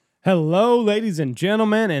Hello, ladies and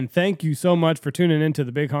gentlemen, and thank you so much for tuning into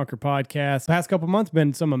the Big Honker Podcast. The past couple months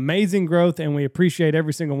been some amazing growth, and we appreciate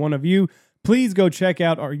every single one of you. Please go check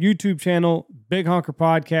out our YouTube channel, Big Honker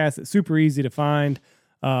Podcast. It's super easy to find.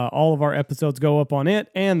 All of our episodes go up on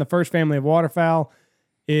it, and the first family of waterfowl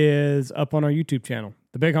is up on our YouTube channel,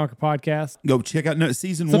 the Big Honker Podcast. Go check out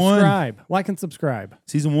season Subscribe, like and subscribe.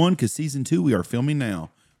 Season 1, because season 2 we are filming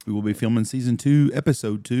now. We will be filming season 2,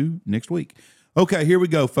 episode 2 next week. Okay, here we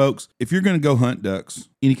go, folks. If you're going to go hunt ducks,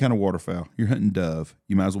 any kind of waterfowl, you're hunting dove,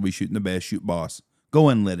 you might as well be shooting the best, shoot Boss. Go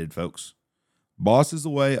unleaded, folks. Boss is the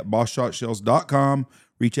way at bossshotshells.com.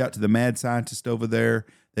 Reach out to the mad scientist over there.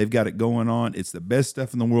 They've got it going on. It's the best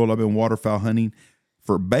stuff in the world. I've been waterfowl hunting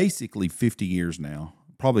for basically 50 years now,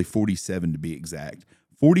 probably 47 to be exact.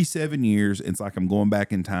 47 years, it's like I'm going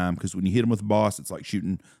back in time because when you hit them with Boss, it's like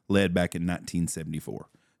shooting lead back in 1974.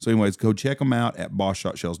 So anyways, go check them out at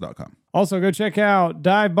bossshotshells.com. Also, go check out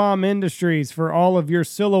Dive Bomb Industries for all of your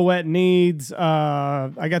silhouette needs.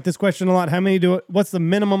 I got this question a lot. What's the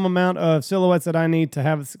minimum amount of silhouettes that I need to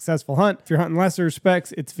have a successful hunt? If you're hunting lesser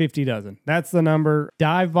specs, it's 50 dozen. That's the number.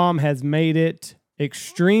 Dive Bomb has made it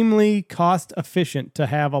extremely cost efficient to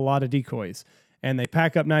have a lot of decoys. And they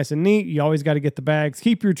pack up nice and neat. You always got to get the bags.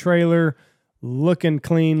 Keep your trailer looking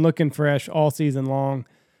clean, looking fresh all season long.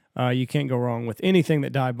 You can't go wrong with anything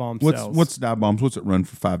that Dive Bomb sells. What's Dive Bombs? What's it run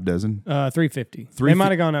for 5 dozen? $350. They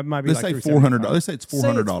might have gone up. Might be let's like say $400. Let's say it's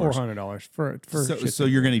 $400. $400 so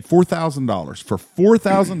you're going to need $4,000. For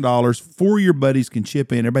 $4,000, 4 of your buddies can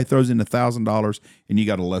chip in. Everybody throws in $1,000, and you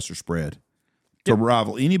got a lesser spread to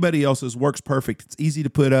rival anybody else's. Works perfect. It's easy to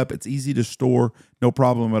put up. It's easy to store. No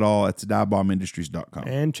problem at all. It's divebombindustries.com.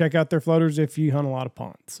 And check out their floaters if you hunt a lot of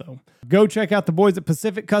ponds. So go check out the boys at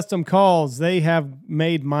Pacific Custom Calls. They have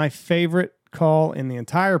made my favorite call in the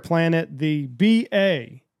entire planet, the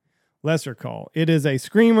BA lesser call. It is a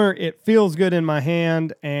screamer. It feels good in my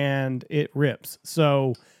hand, and it rips.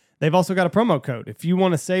 So they've also got a promo code. If you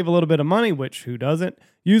want to save a little bit of money, which who doesn't,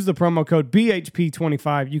 use the promo code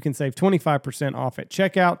BHP25. You can save 25% off at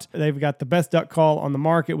checkout. They've got the best duck call on the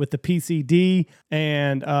market with the PCD,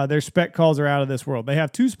 and their spec calls are out of this world. They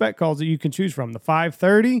have 2 spec calls that you can choose from. The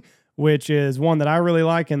 530, which is one that I really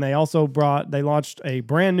like, and they launched a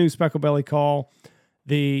brand new speckle belly call,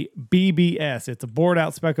 the BBS. It's a board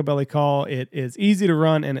out speckle belly call. It is easy to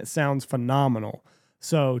run, and it sounds phenomenal.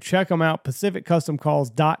 So check them out,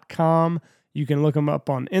 pacificcustomcalls.com. You can look them up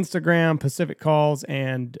on Instagram, Pacific Calls,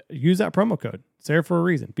 and use that promo code. It's there for a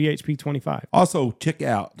reason, BHP25. Also, check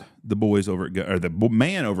out the boys over at the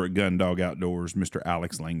man over at Gun Dog Outdoors, Mr.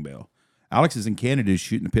 Alex Langbell. Alex is in Canada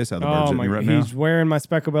shooting the piss out of the birds right now. He's wearing my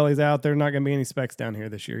speckle bellies out. There's not going to be any specks down here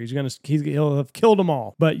this year. He'll have killed them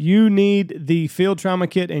all. But you need the field trauma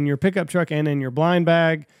kit in your pickup truck and in your blind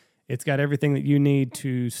bag. It's got everything that you need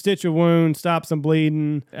to stitch a wound, stop some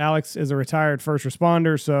bleeding. Alex is a retired first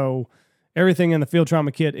responder, so everything in the field trauma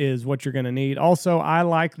kit is what you're going to need. Also, I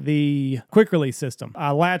like the quick release system.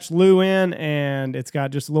 I latch Lou in, and it's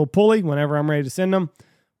got just a little pulley. Whenever I'm ready to send him,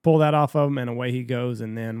 pull that off of him, and away he goes.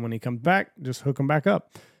 And then when he comes back, just hook him back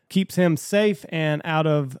up. Keeps him safe and out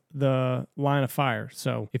of the line of fire.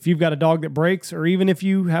 So if you've got a dog that breaks, or even if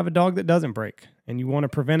you have a dog that doesn't break, and you want to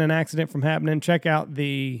prevent an accident from happening, check out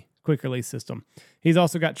the quick release system. He's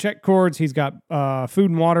also got check cords. He's got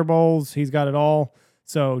food and water bowls. He's got it all.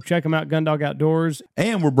 So check him out, Gun Dog Outdoors.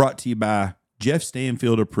 And we're brought to you by Jeff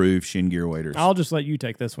Stanfield approved shin gear waders. I'll just let you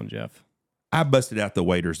take this one, Jeff. I busted out the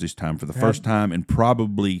waders this time for the first time in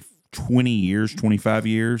probably 20 years, 25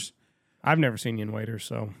 years. I've never seen you in waders,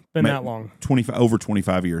 so been that long. Over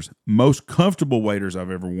 25 years. Most comfortable waders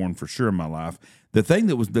I've ever worn for sure in my life. The thing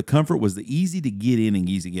that was the comfort was the easy to get in and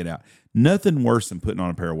easy to get out. Nothing worse than putting on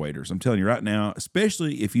a pair of waders. I'm telling you right now,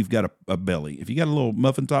 especially if you've got a belly. If you got a little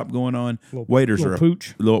muffin top going on, waders are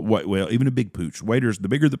pooch. Even a big pooch. Waders, the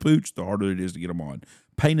bigger the pooch, the harder it is to get them on.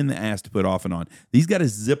 Pain in the ass to put off and on. These got a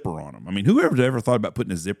zipper on them. I mean, whoever's ever thought about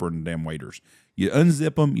putting a zipper in the damn waders? You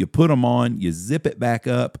unzip them, you put them on, you zip it back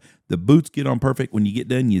up. The boots get on perfect. When you get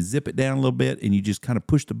done, you zip it down a little bit, and you just kind of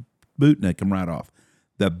push the boot, and they come right off.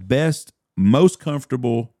 The best, most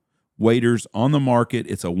comfortable waders on the market.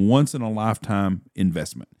 It's a once-in-a-lifetime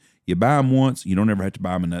investment. You buy them once, you don't ever have to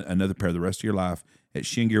buy them another pair the rest of your life at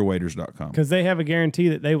shingearwaders.com. Because they have a guarantee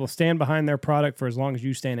that they will stand behind their product for as long as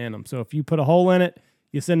you stand in them. So if you put a hole in it,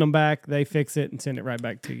 you send them back, they fix it, and send it right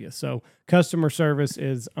back to you. So customer service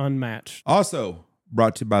is unmatched. Also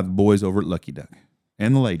brought to you by the boys over at Lucky Duck.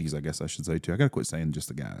 And the ladies, I guess I should say, too. I got to quit saying just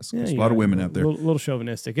the guys. There's a lot of women out there. A little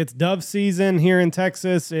chauvinistic. It's dove season here in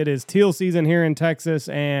Texas. It is teal season here in Texas.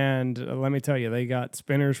 And let me tell you, they got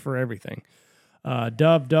spinners for everything.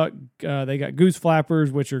 Dove, duck, they got goose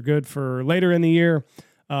flappers, which are good for later in the year.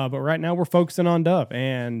 But right now we're focusing on dove.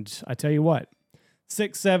 And I tell you what,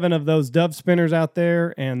 6, 7 of those dove spinners out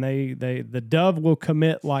there, and the dove will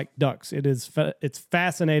commit like ducks. It's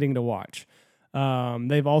fascinating to watch.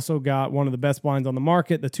 They've also got one of the best blinds on the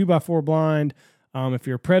market, the 2x4 blind. If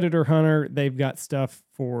you're a predator hunter, they've got stuff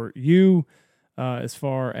for you as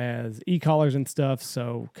far as e-collars and stuff.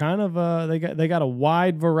 So kind of they got a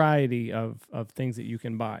wide variety of things that you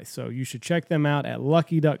can buy. So you should check them out at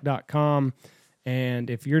luckyduck.com. And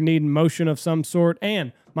if you're needing motion of some sort,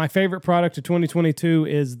 and my favorite product of 2022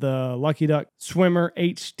 is the Lucky Duck Swimmer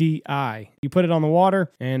HDI. You put it on the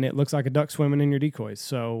water, and it looks like a duck swimming in your decoys.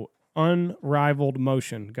 So unrivaled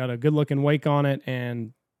motion. Got a good-looking wake on it,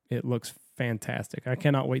 and it looks fantastic. I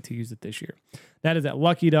cannot wait to use it this year. That is at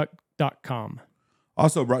luckyduck.com.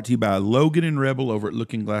 Also brought to you by Logan and Rebel over at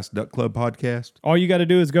Looking Glass Duck Club Podcast. All you got to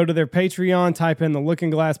do is go to their Patreon, type in the Looking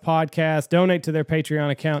Glass Podcast, donate to their Patreon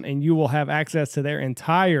account, and you will have access to their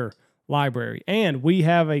entire library. And we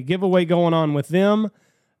have a giveaway going on with them,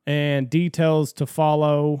 and details to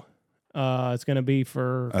follow. It's going to be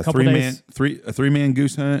for a couple days. A 3-man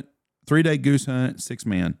goose hunt, 3-day goose hunt,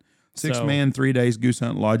 6-man. 6-man, 3 days goose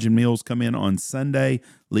hunt, lodge and meals. Come in on Sunday,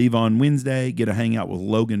 leave on Wednesday, get a hangout with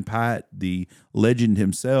Logan Pyatt, the legend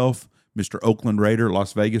himself, Mr. Oakland Raider,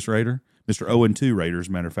 Las Vegas Raider, Mr. 0-2 Raider, as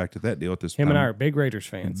a matter of fact, at that deal at this time. Him and I are big Raiders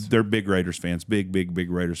fans. They're big Raiders fans, big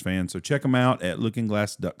Raiders fans. So check them out at Looking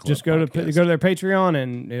Glass Duck Club. Just go to their Patreon,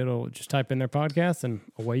 and it'll just type in their podcast, and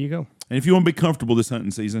away you go. And if you want to be comfortable this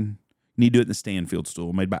hunting season, you need to do it in the Stanfield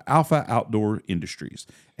stool, made by Alpha Outdoor Industries.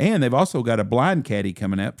 And they've also got a blind caddy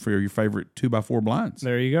coming up for your favorite 2x4 blinds.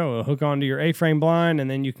 There you go. It'll hook onto your A-frame blind,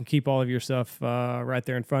 and then you can keep all of your stuff right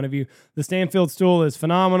there in front of you. The Stanfield stool is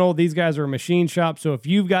phenomenal. These guys are a machine shop, so if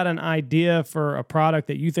you've got an idea for a product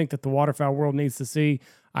that you think that the waterfowl world needs to see,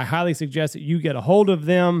 I highly suggest that you get a hold of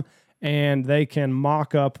them, and they can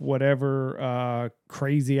mock up whatever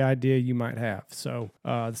crazy idea you might have. So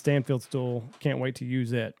the Stanfield stool, can't wait to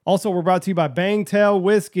use it. Also, we're brought to you by Bangtail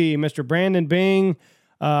Whiskey. Mr. Brandon Bing,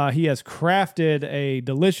 he has crafted a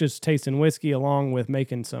delicious tasting whiskey along with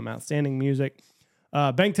making some outstanding music.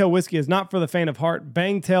 Bangtail Whiskey is not for the faint of heart.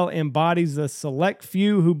 Bangtail embodies the select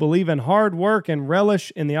few who believe in hard work and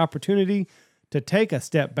relish in the opportunity to take a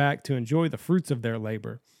step back to enjoy the fruits of their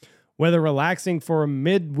labor. Whether relaxing for a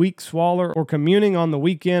mid-week swaller or communing on the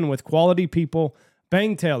weekend with quality people,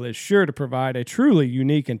 Bangtail is sure to provide a truly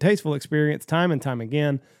unique and tasteful experience time and time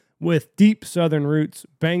again. With deep southern roots,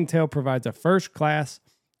 Bangtail provides a first-class,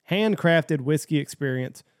 handcrafted whiskey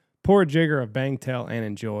experience. Pour a jigger of Bangtail and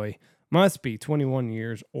enjoy. Must be 21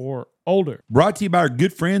 years or older. Brought to you by our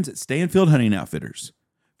good friends at Stanfield Hunting Outfitters.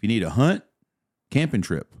 If you need a hunt, camping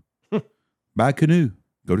trip, buy a canoe,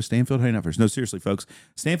 go to Stanfield Hunting Outfitters. No, seriously, folks.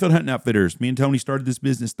 Stanfield Hunting Outfitters. Me and Tony started this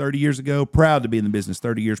business 30 years ago. Proud to be in the business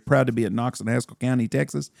 30 years. Proud to be at Knox and Haskell County,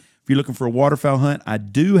 Texas. If you're looking for a waterfowl hunt, I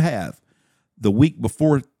do have the week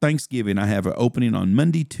before Thanksgiving. I have an opening on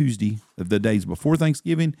Monday, Tuesday, of the days before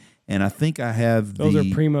Thanksgiving, and I think I have those are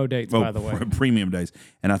primo dates, by the way, premium days.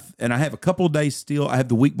 And I have a couple of days still. I have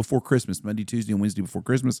the week before Christmas, Monday, Tuesday, and Wednesday before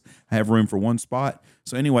Christmas. I have room for one spot.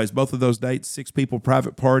 So, anyways, both of those dates, 6 people,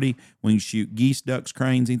 private party. We can shoot geese, ducks,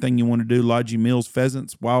 cranes, anything you want to do. Lodging meals,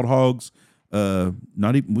 pheasants, wild hogs.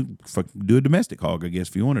 Not even we do a domestic hog, I guess,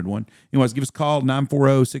 if you wanted one. Anyways, give us a call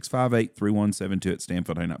 940-658-3172 at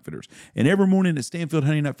Stanfield Hunting Outfitters. And every morning at Stanfield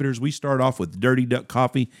Hunting Outfitters, we start off with Dirty Duck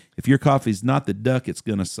coffee. If your coffee's not the duck, it's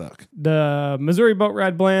gonna suck. The Missouri Boat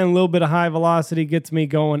Ride blend, a little bit of high velocity, gets me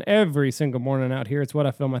going every single morning out here. It's what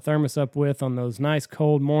I fill my thermos up with on those nice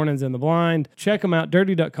cold mornings in the blind. Check them out,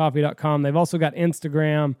 dirtyduckcoffee.com. They've also got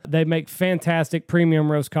Instagram. They make fantastic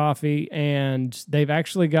premium roast coffee, and they've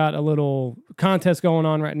actually got a little contest going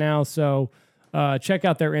on right now, so check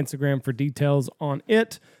out their Instagram for details on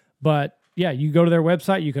it. But yeah, you go to their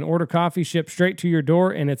website, you can order coffee shipped straight to your door,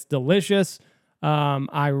 and it's delicious.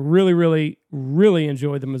 I really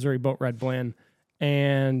enjoyed the Missouri Boat Ride blend,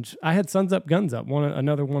 and I had Suns Up Guns Up,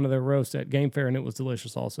 another one of their roasts at Game Fair, and it was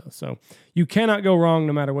delicious also. So you cannot go wrong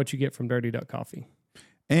no matter what you get from Dirty Duck Coffee.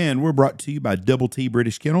 And we're brought to you by Double T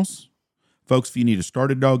British Kennels. Folks, if you need a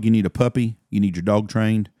started dog, you need a puppy, you need your dog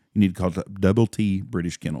trained, you need to call Double T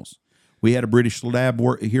British Kennels. We had a British lab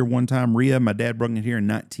here one time, Rhea. My dad brought it here in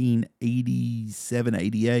 1987,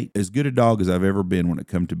 88. As good a dog as I've ever been when it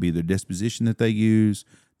comes to be the disposition that they use,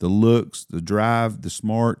 the looks, the drive, the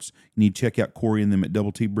smarts. You need to check out Corey and them at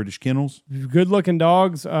Double T British Kennels. Good looking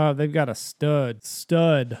dogs. They've got a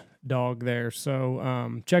stud dog there.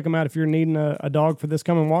 So check them out if you're needing a dog for this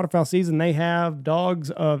coming waterfowl season. They have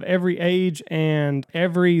dogs of every age and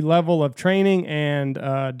every level of training and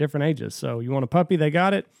different ages. So you want a puppy, they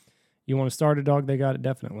got it. You want to start a dog, they got it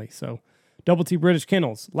definitely. So Double T British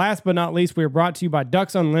Kennels. Last but not least, we are brought to you by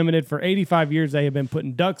Ducks Unlimited. For 85 years, they have been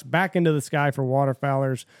putting ducks back into the sky for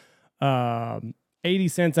waterfowlers. 80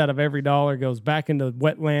 cents out of every dollar goes back into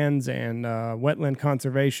wetlands and wetland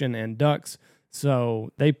conservation and ducks.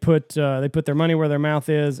 So they put their money where their mouth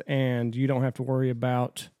is, and you don't have to worry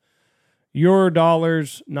about your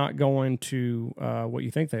dollars not going to what you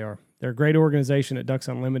think they are. They're a great organization at Ducks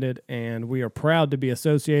Unlimited, and we are proud to be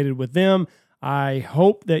associated with them. I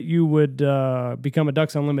hope that you would become a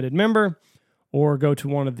Ducks Unlimited member or go to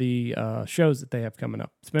one of the shows that they have coming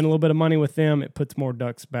up. Spend a little bit of money with them. It puts more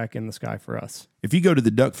ducks back in the sky for us. If you go to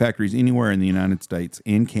the duck factories anywhere in the United States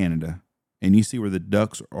and Canada, and you see where the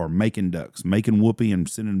ducks are making whoopee and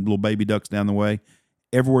sending little baby ducks down the way,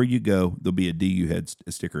 everywhere you go, there'll be a DU head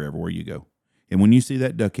sticker everywhere you go. And when you see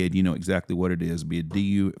that duck head, you know exactly what it is. It'll be a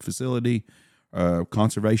DU facility,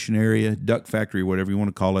 conservation area, duck factory, whatever you want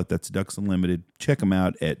to call it. That's Ducks Unlimited. Check them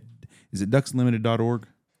out at, is it ducksunlimited.org?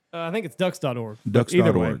 I think it's ducks.org. Ducks.org.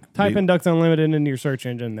 Either way, type in Ducks Unlimited into your search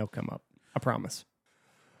engine, and they'll come up. I promise.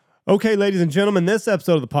 Okay, ladies and gentlemen, this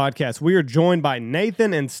episode of the podcast, we are joined by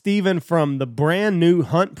Nathan and Steven from the brand new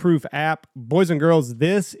HuntProof app. Boys and girls,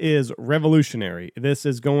 this is revolutionary. This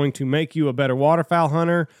is going to make you a better waterfowl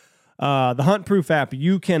hunter. The HuntProof app,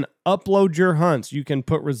 you can upload your hunts. You can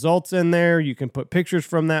put results in there. You can put pictures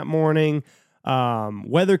from that morning,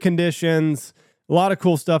 weather conditions, a lot of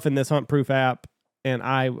cool stuff in this HuntProof app. And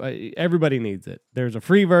everybody needs it. There's a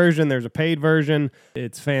free version. There's a paid version.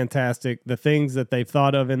 It's fantastic. The things that they've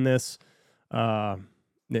thought of in this,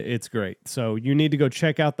 it's great. So you need to go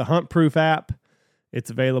check out the HuntProof app.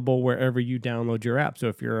 It's available wherever you download your app. So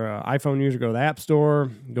if you're an iPhone user, go to the App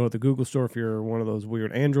Store. Go to the Google Store if you're one of those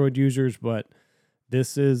weird Android users. But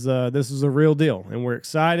this is a real deal, and we're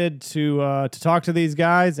excited to talk to these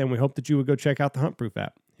guys. And we hope that you would go check out the HuntProof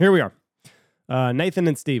app. Here we are, Nathan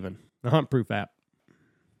and Steven, the HuntProof app.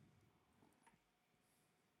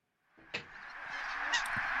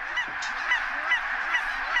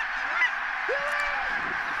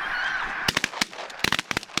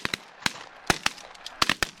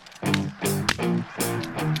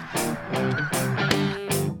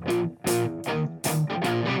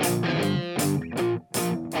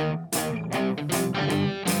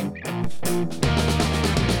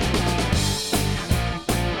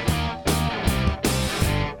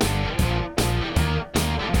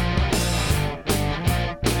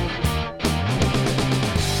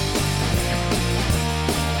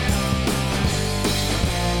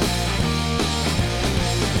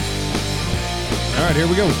 All right, here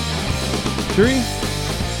we go. 3,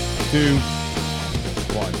 2,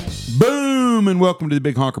 1. Boom, and welcome to the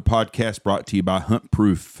Big Honker Podcast, brought to you by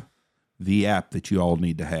HuntProof, the app that you all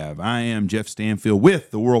need to have. I am Jeff Stanfield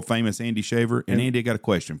with the world-famous Andy Shaver, and Andy, I got a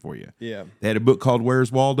question for you. Yeah. They had a book called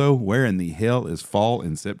Where's Waldo? Where in the hell is fall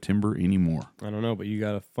in September anymore? I don't know, but you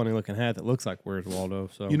got a funny-looking hat that looks like Where's Waldo.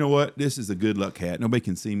 So You know what? This is a good luck hat. Nobody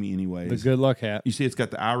can see me anyways. the good luck hat. You see it's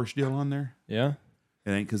got the Irish deal on there? Yeah. It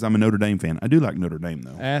ain't because I'm a Notre Dame fan. I do like Notre Dame,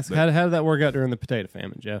 though. How did that work out during the potato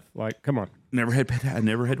famine, Jeff? Like, come on. I never had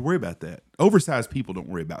to worry about that. Oversized people don't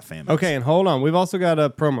worry about famines. Okay, and hold on. We've also got a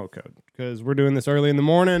promo code because we're doing this early in the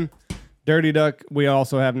morning. Dirty Duck, we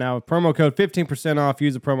also have now a promo code, 15% off.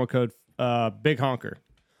 Use the promo code Big Honker.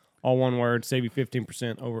 All one word. Save you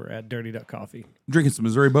 15% over at Dirty Duck Coffee. Drinking some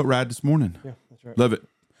Missouri boat ride this morning. Yeah, that's right. Love it.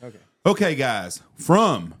 Okay, guys.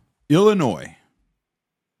 From Illinois,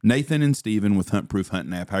 Nathan and Steven with HuntProof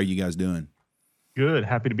Hunting App. How are you guys doing? Good.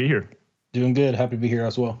 Happy to be here. Doing good. Happy to be here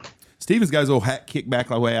as well. Steven's got his old hat kicked back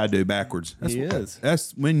the way I do, backwards.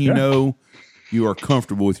 That's when you know you are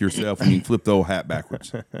comfortable with yourself when you flip the old hat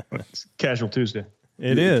backwards. It's Casual Tuesday.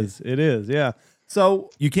 It is, yeah. So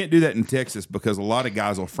you can't do that in Texas because a lot of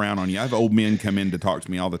guys will frown on you. I have old men come in to talk to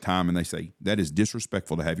me all the time, and they say, that is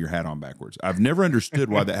disrespectful to have your hat on backwards. I've never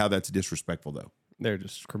understood how that's disrespectful, though. they're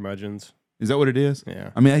just curmudgeons. Is that what it is?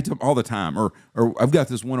 Yeah. I mean, I tell them all the time. Or I've got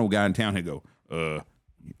this one old guy in town who go,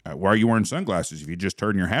 why are you wearing sunglasses? If you just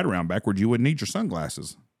turn your hat around backwards, you wouldn't need your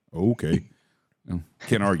sunglasses. Okay.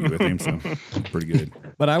 Can't argue with him, so pretty good.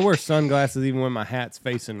 But I wear sunglasses even when my hat's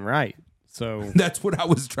facing right. So that's what I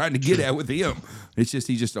was trying to get at with him. It's just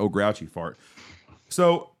he's just an old grouchy fart.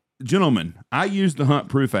 So, gentlemen, I used the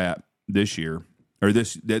HuntProof app this year or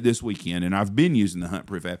this weekend, and I've been using the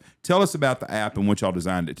HuntProof app. Tell us about the app and what y'all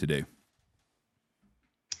designed it to do.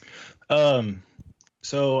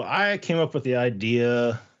 So I came up with the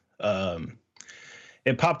idea.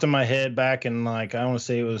 it popped in my head back in like, I want to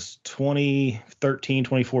say it was 2013,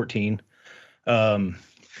 2014.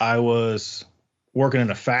 I was working in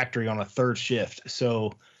a factory on a third shift.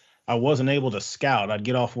 So I wasn't able to scout. I'd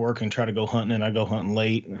get off work and try to go hunting, and I'd go hunting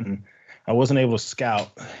late, and I wasn't able to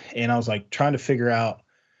scout. And I was like trying to figure out,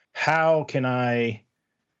 how can I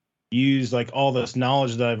use like all this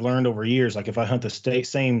knowledge that I've learned over years? Like if I hunt the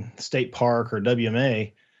same state park or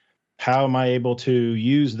WMA, how am I able to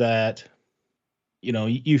use that? You know,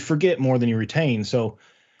 you forget more than you retain. So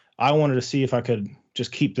I wanted to see if I could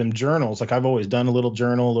just keep them journals. Like I've always done a little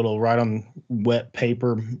journal, a little write on wet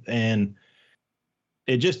paper, and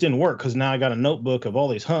it just didn't work, because now I got a notebook of all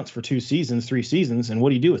these hunts for 2 seasons, 3 seasons, and what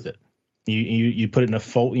do you do with it? You put it in a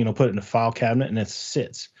put it in a file cabinet, and it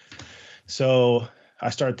sits. So I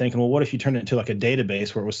started thinking, well, what if you turn it into like a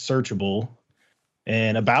database where it was searchable?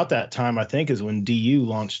 And about that time, I think, is when DU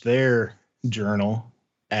launched their journal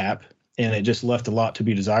app, and it just left a lot to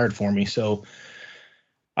be desired for me. So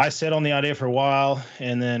I sat on the idea for a while,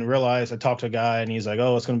 and then realized, I talked to a guy, and he's like,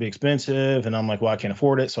 oh, it's going to be expensive. And I'm like, well, I can't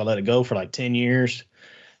afford it. So I let it go for like 10 years.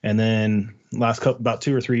 And then about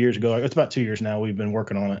 2 or 3 years ago, it's about 2 years now, we've been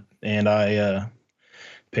working on it. And I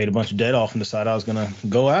paid a bunch of debt off and decided I was going to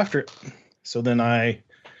go after it. So then I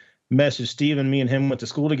messaged Steven. Me and him went to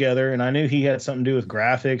school together, and I knew he had something to do with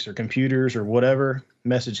graphics or computers or whatever.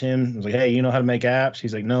 Messaged him. I was like, hey, you know how to make apps?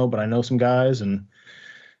 He's like, no, but I know some guys. And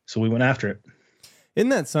so we went after it. Isn't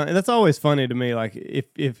that that's always funny to me? Like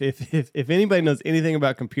if anybody knows anything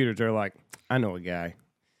about computers, they're like, I know a guy.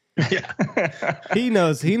 Yeah. He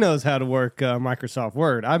knows how to work Microsoft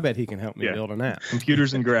Word. I bet he can help me build an app.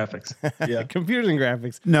 Computers and graphics. Yeah, computers and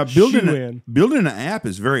graphics. Now building an app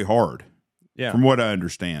is very hard. Yeah, from what I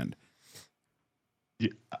understand.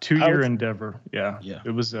 2-year endeavor. Yeah.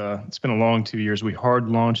 It was it's been a long 2 years. We hard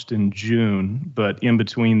launched in June, but in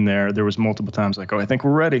between there was multiple times like, oh, I think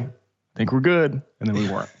we're ready. I think we're good. And then we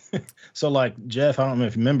weren't. So like, Jeff, I don't know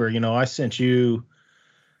if you remember,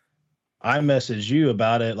 I messaged you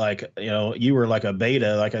about it. Like, you were like a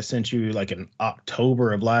beta. Like I sent you like in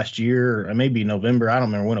October of last year, or maybe November. I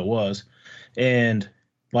don't remember when it was. And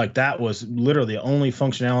like, that was literally the only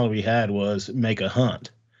functionality we had was make a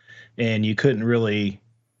hunt. And you couldn't really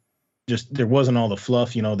there wasn't all the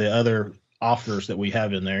fluff, the other offers that we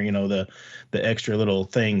have in there, the extra little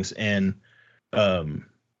things. And,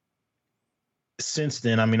 since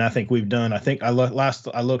then, I mean, I think we've done, last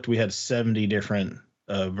I looked, we had 70 different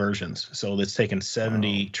versions. So it's taken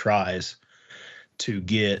 70 tries to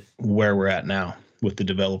get where we're at now with the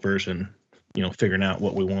developers and, figuring out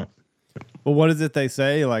what we want. Well, what is it they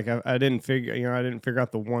say? Like, I didn't figure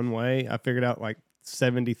out the one way. I figured out like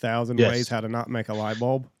 70,000 ways how to not make a light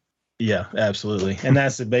bulb. Yeah, absolutely. And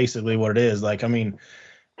that's basically what it is. Like, I mean,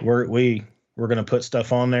 we're going to put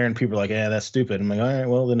stuff on there and people are like, yeah, that's stupid. I'm like, all right,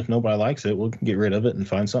 well, then if nobody likes it, we'll get rid of it and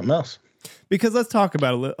find something else. Because let's talk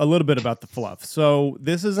about a little bit about the fluff. So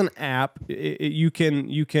this is an app. You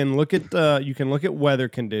can look at weather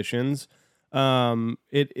conditions.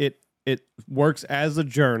 It works as a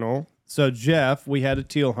journal. So Jeff, we had a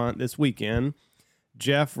teal hunt this weekend.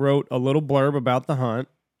 Jeff wrote a little blurb about the hunt,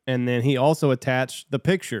 and then he also attached the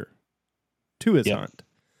picture to his hunt.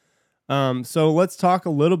 So let's talk a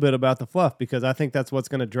little bit about the fluff, because I think that's what's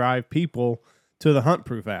going to drive people to the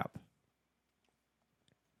HuntProof app.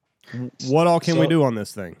 What all can we do on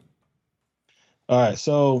this thing? All right.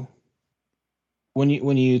 So when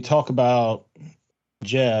you talk about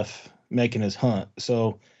Jeff making his hunt,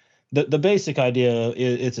 so the basic idea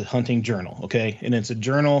is it's a hunting journal. Okay. And it's a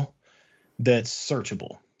journal that's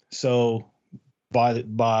searchable. So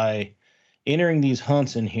by entering these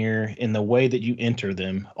hunts in here in the way that you enter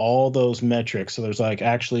them, all those metrics. So there's like,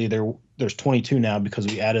 actually there's 22 now, because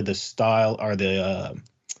we added the style or the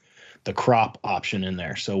crop option in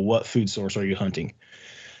there. So what food source are you hunting?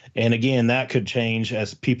 And again, that could change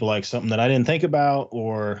as people like something that I didn't think about,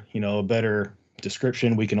 or, a better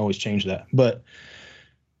description. We can always change that. But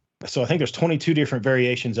so I think there's 22 different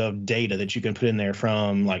variations of data that you can put in there,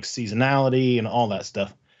 from like seasonality and all that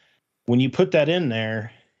stuff. When you put that in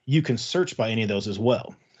there, you can search by any of those as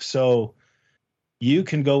well. So you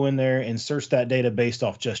can go in there and search that data based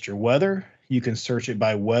off just your weather. You can search it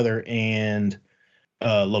by weather and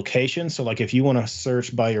location. So like if you want to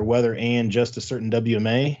search by your weather and just a certain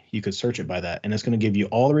WMA, you could search it by that. And it's going to give you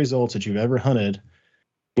all the results that you've ever hunted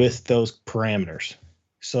with those parameters.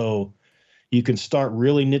 So you can start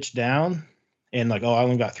really niche down and like, oh, I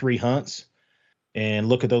only got 3 hunts, and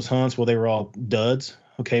look at those hunts. Well, they were all duds.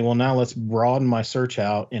 Okay, well, now let's broaden my search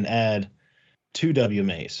out and add 2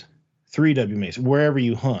 WMAs, 3 WMAs, wherever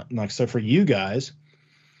you hunt. Like, so for you guys,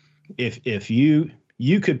 if you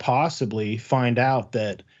you could possibly find out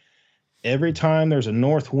that every time there's a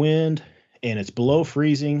north wind and it's below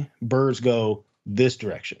freezing, birds go this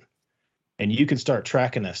direction. And you can start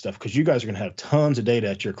tracking that stuff because you guys are going to have tons of data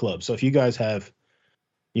at your club. So if you guys have,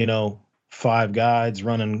 5 guides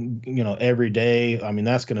running, every day, I mean,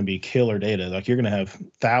 that's going to be killer data. Like you're going to have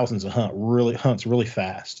thousands of hunts really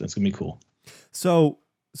fast. It's going to be cool. So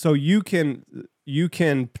you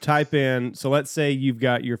can type in, so let's say you've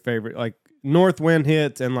got your favorite, like north wind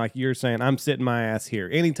hits, and like you're saying, I'm sitting my ass here.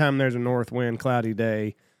 Anytime there's a north wind, cloudy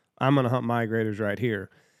day, I'm going to hunt migrators right here.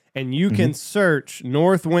 And you can search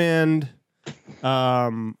north wind,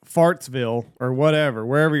 Fartsville or whatever,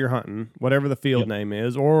 wherever you're hunting, whatever the field name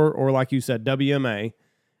is, or like you said, WMA,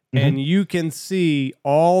 and you can see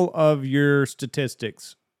all of your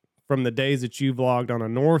statistics from the days that you've logged on a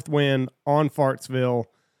north wind on Fartsville,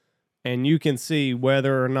 and you can see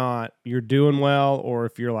whether or not you're doing well, or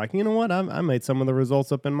if you're like, you know what, I made some of the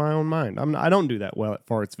results up in my own mind. I don't do that well at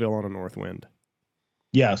Fartsville on a north wind.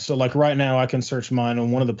 Yeah, so like right now I can search mine,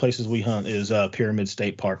 and one of the places we hunt is Pyramid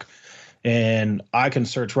State Park. And I can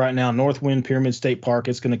search right now, Northwind Pyramid State Park.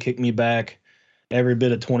 It's going to kick me back every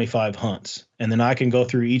bit of 25 hunts. And then I can go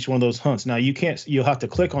through each one of those hunts. Now you'll have to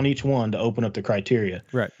click on each one to open up the criteria.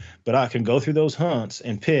 Right. But I can go through those hunts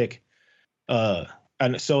and pick. And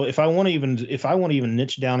so if I want to even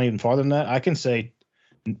niche down even farther than that, I can say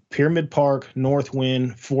Pyramid Park,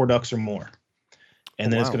 Northwind, 4 ducks or more.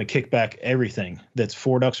 And then it's going to kick back everything that's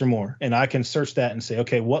 4 ducks or more. And I can search that and say,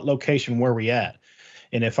 okay, what location, where we at?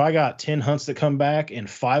 And if I got 10 hunts that come back and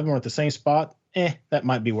 5 of them are at the same spot, that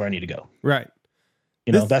might be where I need to go. Right.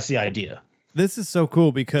 That's the idea. This is so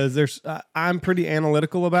cool because I'm pretty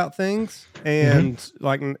analytical about things, and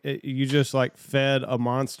like you just like fed a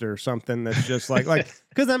monster something that's just like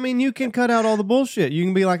because I mean you can cut out all the bullshit. You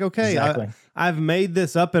can be like, okay, exactly. I've made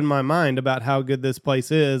this up in my mind about how good this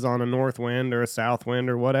place is on a north wind or a south wind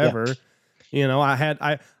or whatever.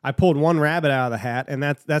 Yeah. I pulled one rabbit out of the hat, and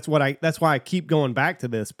that's why I keep going back to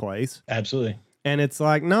this place. Absolutely. And it's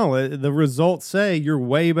like, no, the results say you're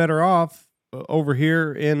way better off over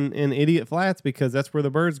here in Idiot Flats because that's where the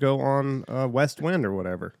birds go on west wind or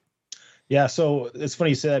whatever. Yeah. So it's funny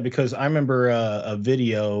you say that because I remember a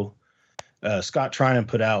video Scott Trinan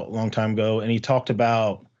put out a long time ago, and he talked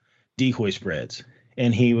about decoy spreads,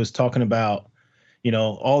 and he was talking about,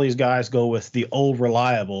 all these guys go with the old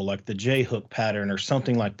reliable, like the J hook pattern or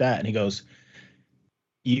something like that. And he goes,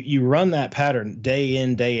 you run that pattern day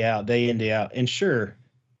in, day out, and sure,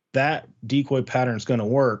 that decoy pattern is going to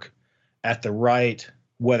work at the right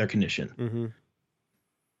weather condition. Mm-hmm.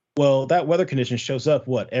 Well, that weather condition shows up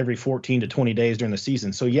every 14 to 20 days during the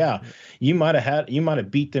season. So yeah, you might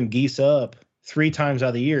have beat them geese up 3 times out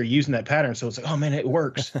of the year using that pattern. So it's like, oh man, it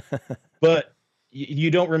works. But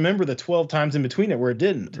you don't remember the 12 times in between it where it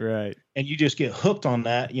didn't. Right. And you just get hooked on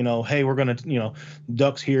that, hey, we're going to,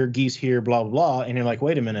 ducks here, geese here, blah, blah, blah. And you're like,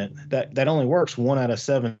 wait a minute, that only works 1 out of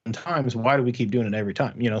 7 times. Why do we keep doing it every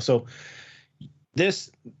time? So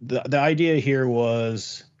the idea here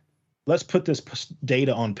was, let's put this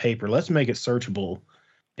data on paper. Let's make it searchable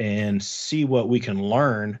and see what we can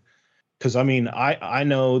learn. Because, I mean, I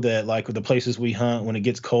know that, like, with the places we hunt, when it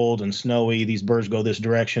gets cold and snowy, these birds go this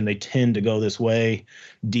direction. They tend to go this way,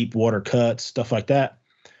 deep water cuts, stuff like that.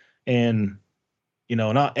 And,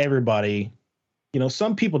 not everybody,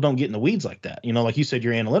 some people don't get in the weeds like that. Like you said,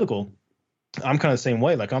 you're analytical. I'm kind of the same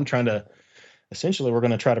way. Like, I'm trying to, essentially, we're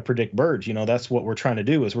going to try to predict birds. That's what we're trying to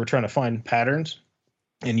do, is we're trying to find patterns.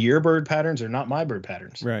 And your bird patterns are not my bird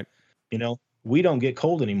patterns. Right. We don't get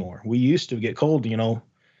cold anymore. We used to get cold,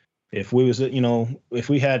 if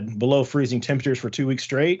we had below freezing temperatures for 2 weeks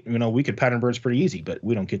straight, we could pattern birds pretty easy, but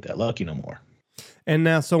we don't get that lucky no more. And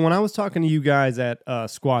now, so when I was talking to you guys at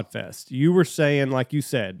Squad Fest, you were saying, like you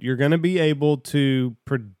said, you're going to be able to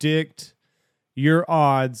predict your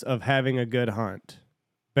odds of having a good hunt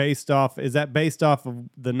is that based off of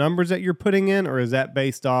the numbers that you're putting in, or is that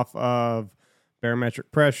based off of barometric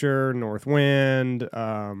pressure, north wind?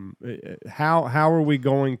 How are we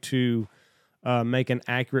going to make an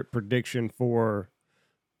accurate prediction for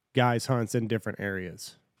guys' hunts in different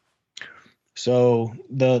areas? So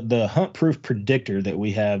the HuntProof predictor that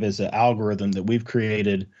we have is an algorithm that we've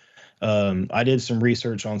created. I did some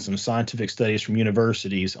research on some scientific studies from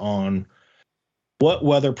universities on what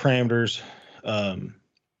weather parameters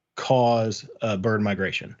cause bird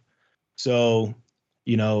migration. So,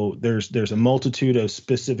 there's a multitude of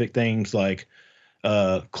specific things like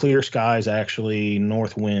clear skies, actually,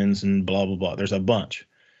 north winds, and blah, blah, blah. There's a bunch.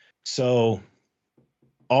 So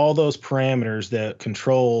all those parameters that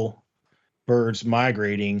control birds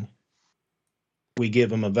migrating, we give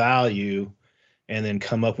them a value, and then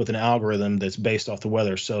come up with an algorithm that's based off the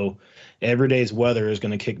weather. So every day's weather is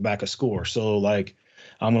going to kick back a score. So like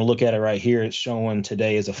I'm going to look at it right here. It's showing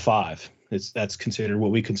today is a 5. That's considered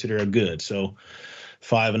what we consider a good. So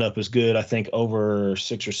 5 and up is good. I think over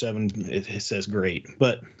 6 or 7, it says great.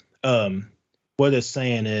 But what it's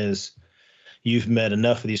saying is you've met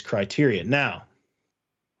enough of these criteria. Now,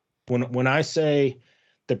 when I say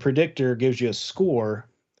the predictor gives you a score,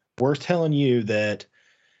 we're telling you that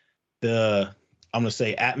I'm going to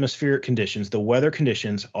say atmospheric conditions, the weather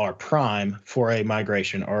conditions are prime for a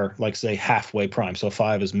migration, or like say halfway prime. So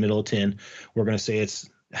 5 is middle of 10. We're going to say it's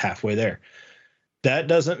halfway there. That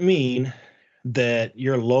doesn't mean that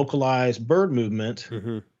your localized bird movement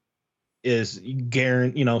is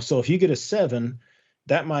guaranteed. So if you get a 7,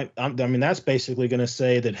 that might, that's basically going to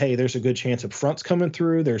say that, hey, there's a good chance of fronts coming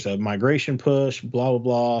through. There's a migration push, blah, blah,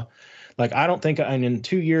 blah. Like, I don't think, and in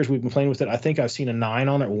 2 years we've been playing with it, I think I've seen a 9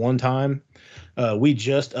 on it one time. We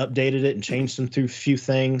just updated it and changed some few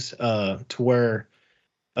things to where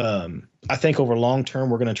I think over long term,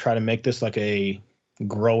 we're going to try to make this like a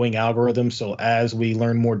growing algorithm. So as we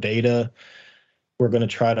learn more data, we're going to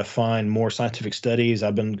try to find more scientific studies.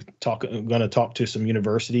 I've been going to talk to some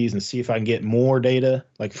universities and see if I can get more data.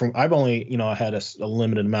 Like I've only, I had a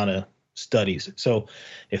limited amount of studies. So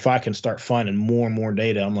if I can start finding more and more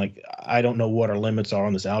data, I'm like, I don't know what our limits are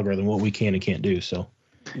on this algorithm, what we can and can't do. So,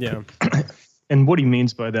 yeah. And what he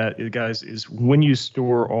means by that, guys, is when you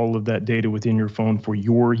store all of that data within your phone for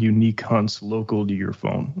your unique hunts local to your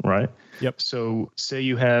phone, right? Yep. So say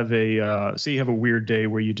you have a weird day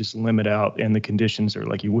where you just limit out and the conditions are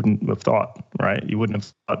like you wouldn't have thought, right? You wouldn't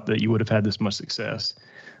have thought that you would have had this much success.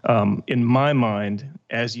 In my mind,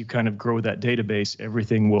 as you kind of grow that database,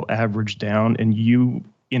 everything will average down, and you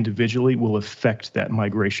individually will affect that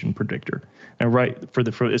migration predictor. And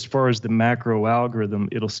for as far as the macro algorithm,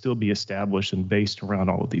 it'll still be established and based around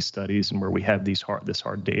all of these studies and where we have this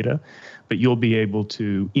hard data, but you'll be able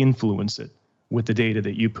to influence it with the data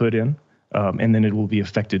that you put in, and then it will be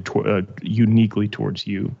affected uniquely towards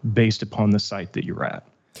you based upon the site that you're at.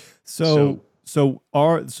 So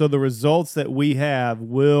the results that we have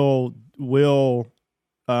will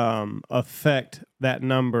affect that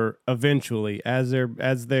number eventually as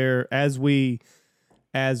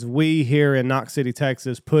we here in Knox City,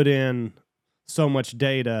 Texas, put in so much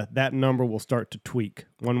data, that number will start to tweak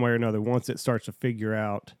one way or another once it starts to figure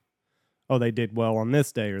out, oh, they did well on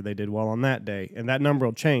this day or they did well on that day, and that number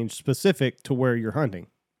will change specific to where you're hunting.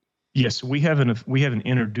 Yes, we haven't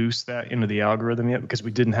introduced that into the algorithm yet because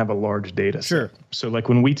we didn't have a large data set. Sure. So like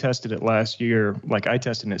when we tested it last year, like I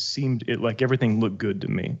tested and it seemed like everything looked good to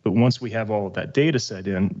me. But once we have all of that data set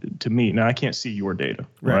in, to me, now I can't see your data,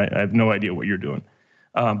 right? I have no idea what you're doing.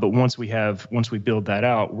 But once we build that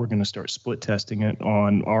out, we're going to start split testing it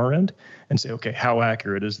on our end and say, okay, how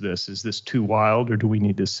accurate is this? Is this too wild, or do we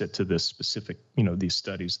need to sit to this specific, these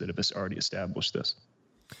studies that have already established this?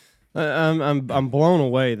 I'm blown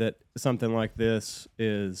away that something like this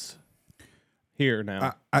is here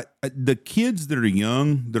now. The kids that are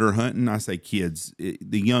young that are hunting, I say kids,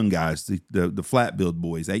 the young guys, the flat billed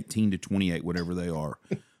boys, 18 to 28, whatever they are.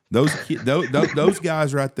 Those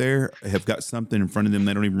guys right there have got something in front of them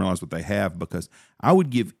they don't even realize what they have, because I would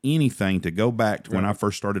give anything to go back to when I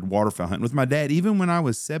first started waterfowl hunting with my dad, even when I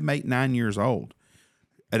was 7, 8, 9 years old.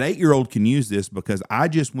 An 8-year-old can use this because I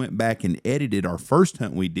just went back and edited our first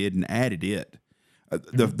hunt we did and added it.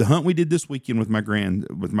 The hunt we did this weekend with my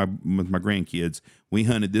grandkids, we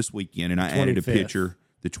hunted this weekend, and I added a picture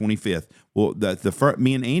the 25th. Well,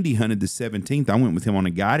 me and Andy hunted the 17th. I went with him on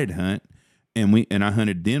a guided hunt, and I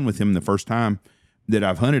hunted then with him the first time that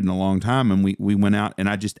I've hunted in a long time, and we went out and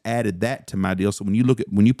I just added that to my deal. So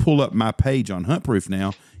when you pull up my page on HuntProof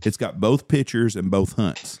now, it's got both pictures and both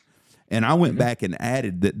hunts. And I went back and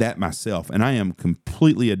added that myself, and I am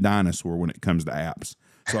completely a dinosaur when it comes to apps.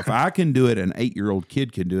 So if I can do it, an 8-year-old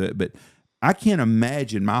kid can do it. But I can't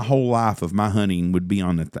imagine my whole life of my hunting would be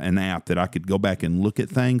on an app that I could go back and look at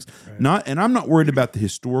things. Right. And I'm not worried about the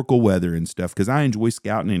historical weather and stuff because I enjoy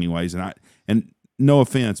scouting anyways. And no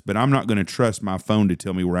offense, but I'm not going to trust my phone to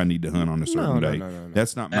tell me where I need to hunt on a certain day. No.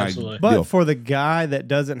 That's not my deal. But for the guy that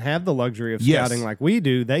doesn't have the luxury of scouting like we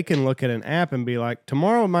do, they can look at an app and be like,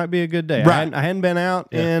 tomorrow might be a good day. Right. I hadn't been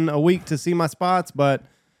out in a week to see my spots, but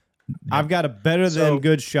I've got a better than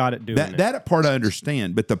good shot at doing it. That part I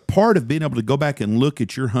understand, but the part of being able to go back and look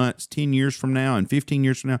at your hunts 10 years from now and 15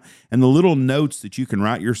 years from now, and the little notes that you can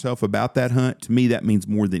write yourself about that hunt, to me, that means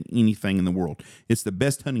more than anything in the world. It's the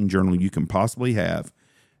best hunting journal you can possibly have.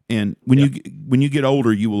 And when you get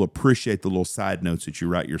older, you will appreciate the little side notes that you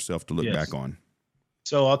write yourself to look back on.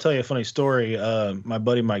 So I'll tell you a funny story. My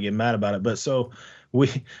buddy might get mad about it, but so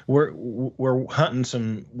we're hunting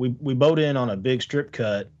some. We boat in on a big strip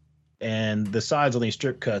cut, and the sides on these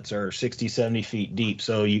strip cuts are 60, 70 feet deep.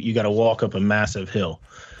 So you got to walk up a massive hill.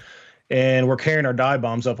 And we're carrying our dive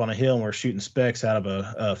bombs up on a hill, and we're shooting specks out of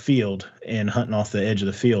a field and hunting off the edge of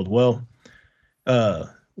the field. Well,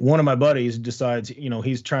 one of my buddies decides,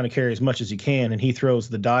 he's trying to carry as much as he can, and he throws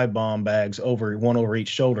the dive bomb bags one over each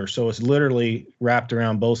shoulder. So it's literally wrapped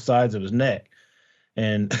around both sides of his neck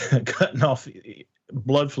and cutting off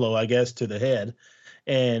blood flow, I guess, to the head,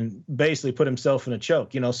 and basically put himself in a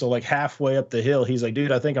choke, so like halfway up the hill, he's like,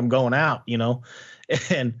 dude, I think I'm going out,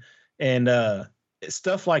 and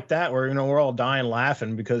stuff like that where, we're all dying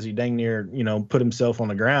laughing because he dang near, put himself on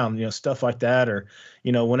the ground, stuff like that. Or,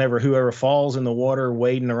 whenever whoever falls in the water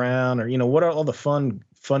wading around, or, what are all the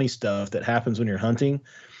funny stuff that happens when you're hunting,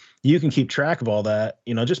 you can keep track of all that,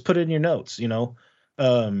 just put it in your notes,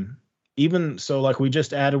 even so, like we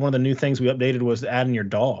just added, one of the new things we updated was adding your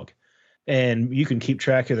dog, and you can keep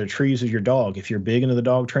track of the trees of your dog. If you're big into the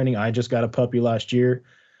dog training, I just got a puppy last year.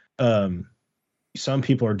 Some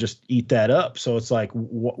people are just eat that up. So it's like,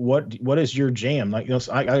 what is your jam? Like,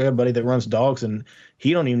 I got a buddy that runs dogs, and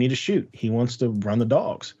he don't even need to shoot. He wants to run the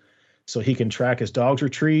dogs. So he can track his dog's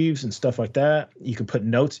retrieves and stuff like that. You can put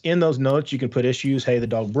notes in those notes. You can put issues. Hey, the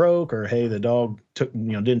dog broke, or hey, the dog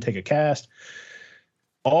didn't take a cast.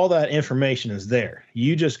 All that information is there.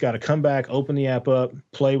 You just got to come back, open the app up,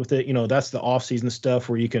 play with it. That's the off season stuff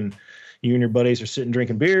where you and your buddies are sitting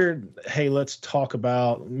drinking beer. Hey, let's talk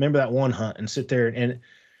about, remember that one hunt, and sit there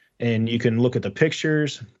and you can look at the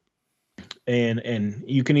pictures, and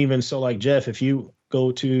you can even, so like Jeff, if you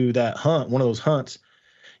go to that hunt, one of those hunts,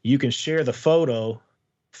 you can share the photo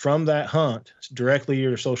from that hunt directly to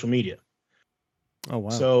your social media. Oh,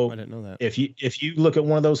 wow. So I didn't know that. If you look at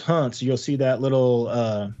one of those hunts, you'll see that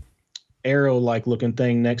little arrow like looking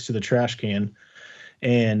thing next to the trash can.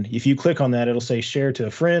 And if you click on that, it'll say share to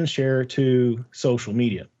a friend, share to social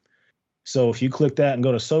media. So if you click that and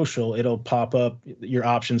go to social, it'll pop up your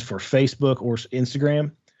options for Facebook or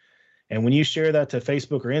Instagram. And when you share that to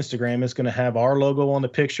Facebook or Instagram, it's going to have our logo on the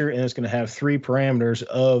picture, and it's going to have 3 parameters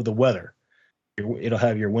of the weather. It'll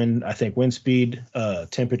have your wind speed,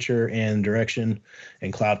 temperature, and direction,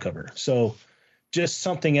 and cloud cover. So just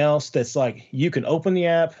something else that's like, you can open the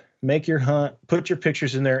app, make your hunt, put your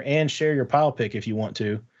pictures in there, and share your pile pick if you want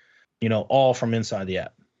to, all from inside the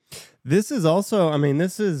app. This is also,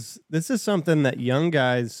 this is something that young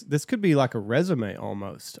guys, this could be like a resume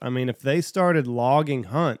almost. If they started logging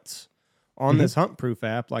hunts on this HuntProof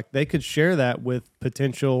app, like they could share that with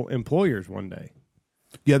potential employers one day.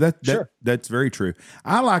 Yeah, Sure. That's very true.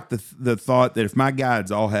 I like the thought that if my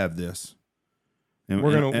guides all have this, and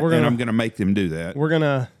I'm gonna make them do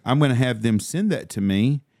that. I'm gonna have them send that to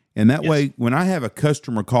me, and that way, when I have a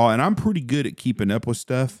customer call, and I'm pretty good at keeping up with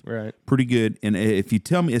stuff, right? Pretty good. And if you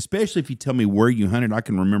tell me, especially if you tell me where you hunted, I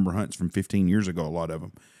can remember hunts from 15 years ago, a lot of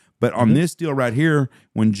them. But on this deal right here,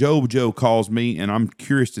 when Joe calls me, and I'm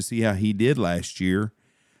curious to see how he did last year.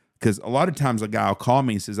 Because a lot of times a guy will call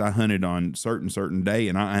me and says, I hunted on certain day,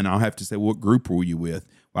 and I'll have to say, what group were you with?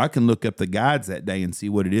 Well, I can look up the guides that day and see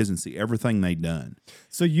what it is and see everything they've done.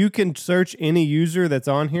 So you can search any user that's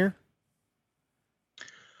on here?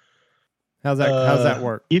 How's that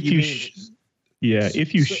work? If you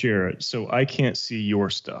share it, so I can't see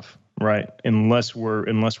your stuff, right? Unless we're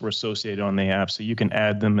associated on the app, so you can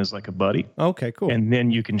add them as like a buddy. Okay, cool. And then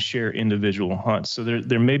you can share individual hunts. So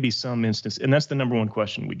there may be some instance, and that's the number one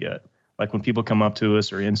question we get. Like when people come up to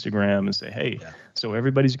us or Instagram and say, "Hey, so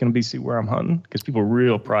everybody's going to see where I'm hunting?" Because people are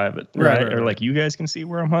real private, right? Or like, you guys can see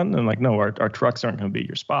where I'm hunting, and like, no, our trucks aren't going to be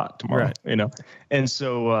your spot tomorrow, And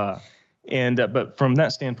so. But from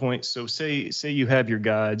that standpoint, so say you have your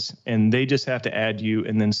guides and they just have to add you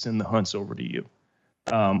and then send the hunts over to you.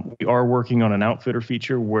 We are working on an outfitter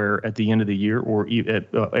feature where at the end of the year, or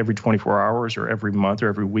every 24 hours or every month or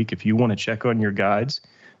every week, if you want to check on your guides,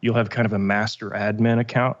 you'll have kind of a master admin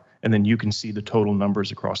account, and then you can see the total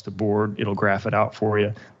numbers across the board. It'll graph it out for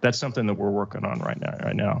you. That's something that we're working on right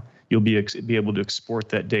now. You'll be able to export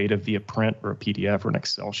that data via print or a PDF or an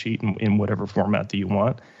Excel sheet in whatever format that you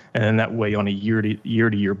want. And then that way, on a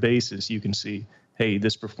year-to-year basis, you can see, hey,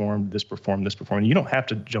 this performed. You don't have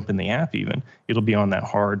to jump in the app even. It'll be on that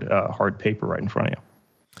hard paper right in front of you.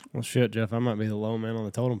 Well, shit, Jeff, I might be the low man on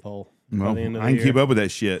the totem pole. Well, I can keep up with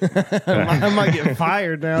that shit. I might get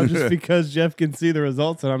fired now just because Jeff can see the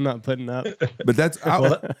results and I'm not putting up. But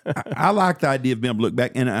I like the idea of being able to look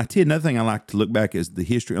back. And I tell you, another thing I like to look back is the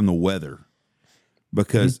history on the weather.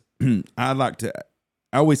 Because I like to,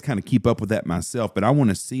 I always kind of keep up with that myself, but I want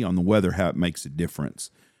to see on the weather how it makes a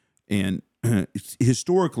difference. And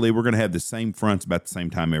historically, we're going to have the same fronts about the same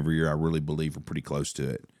time every year. I really believe we're pretty close to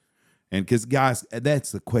it. And because, guys,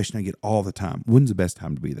 that's the question I get all the time. When's the best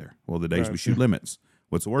time to be there? Well, the days we shoot limits.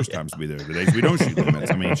 What's the worst times to be there? The days we don't shoot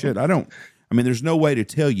limits. I mean, there's no way to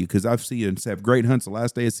tell you, because I've seen us have great hunts the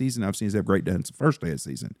last day of season. I've seen us have great hunts the first day of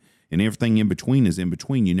season. And everything in between is in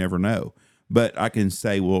between. You never know. But I can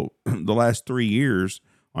say, well, the last 3 years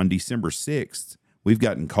on December 6th, we've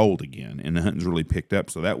gotten cold again, and the hunting's really picked up.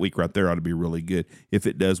 So that week right there ought to be really good if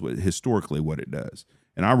it does historically what it does.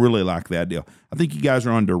 And I really like that deal. I think you guys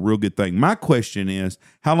are onto a real good thing. My question is,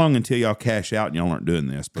 how long until y'all cash out and y'all aren't doing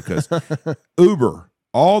this? Because Uber,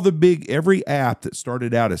 every app that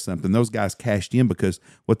started out as something, those guys cashed in, because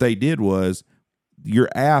what they did was, your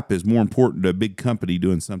app is more important to a big company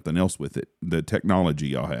doing something else with it, the technology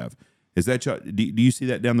y'all have. Is that do you see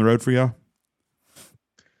that down the road for y'all?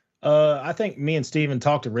 I think me and Steven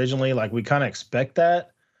talked originally, like we kind of expect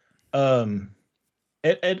that.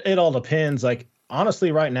 It all depends. Like,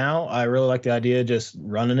 honestly, right now, I really like the idea of just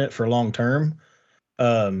running it for long term.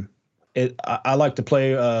 I like to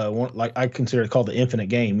play like I consider it called the infinite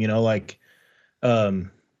game. You know, like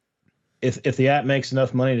if the app makes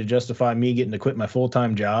enough money to justify me getting to quit my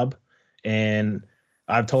full-time job, and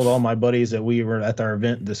I've told all my buddies that we were at our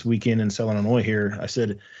event this weekend in Southern Illinois here, I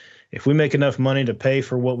said, if we make enough money to pay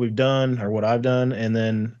for what we've done or what I've done, and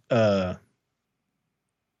then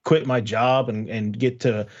quit my job and get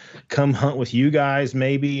to come hunt with you guys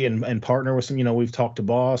maybe and partner with some, we've talked to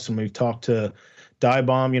Boss and we've talked to Die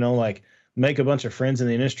Bomb, like make a bunch of friends in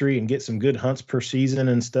the industry and get some good hunts per season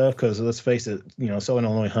and stuff. Cause let's face it, Southern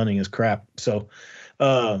Illinois hunting is crap. So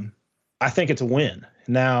I think it's a win.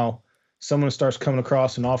 Now, someone starts coming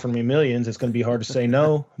across and offering me millions, it's going to be hard to say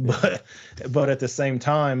no, but at the same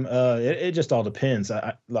time, it just all depends.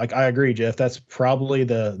 I agree, Jeff, that's probably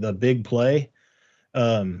the big play.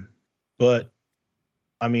 But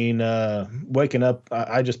I mean, waking up,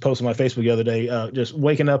 I just posted on my Facebook the other day, just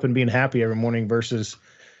waking up and being happy every morning versus,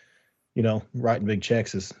 writing big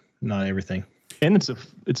checks is not everything. And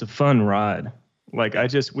it's a fun ride. Like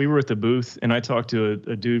we were at the booth and I talked to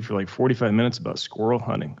a dude for like 45 minutes about squirrel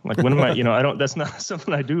hunting. Like when am I, that's not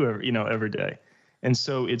something I do every day. And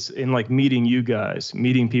so it's in like meeting you guys,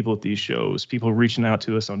 meeting people at these shows, people reaching out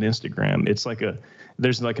to us on Instagram. It's like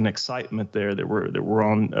there's like an excitement there that we're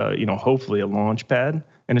on, hopefully a launch pad.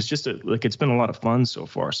 And it's just it's been a lot of fun so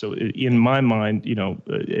far. So in my mind,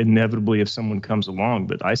 inevitably if someone comes along,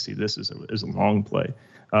 but I see this as a long play.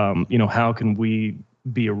 How can we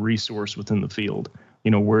be a resource within the field?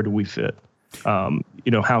 Where do we fit?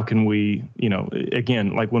 How can we,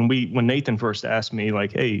 again, like when Nathan first asked me,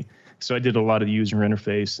 like, hey, so I did a lot of the user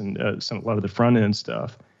interface and a lot of the front end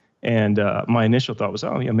stuff. And my initial thought was,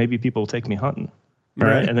 maybe people will take me hunting.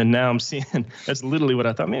 Right. And then now I'm seeing, that's literally what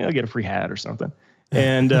I thought, maybe I'll get a free hat or something.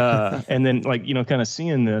 And, and then like, kind of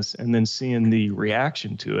seeing this and then seeing the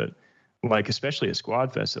reaction to it, like, especially at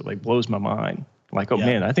Squad Fest, it like blows my mind. Like,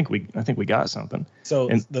 man, I think we got something. So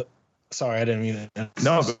sorry, I didn't mean that.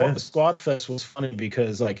 No, the Squad Fest was funny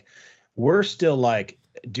because like, we're still like,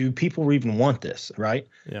 do people even want this? Right.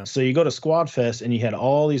 Yeah. So you go to Squad Fest and you had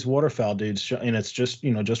all these waterfowl dudes and it's just,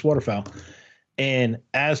 just waterfowl. And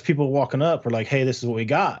as people walking up are like, hey, this is what we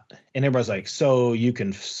got. And everybody's like, so you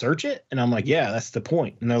can search it? And I'm like, yeah, that's the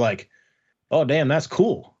point. And they're like, oh, damn, that's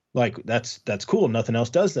cool. Like, that's cool. Nothing else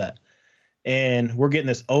does that. And we're getting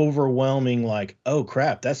this overwhelming, like, oh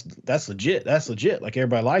crap, that's legit. That's legit. Like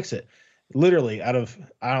everybody likes it. Literally out of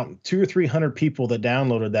 200 or 300 people that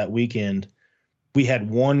downloaded that weekend, we had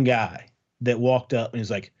one guy that walked up and he's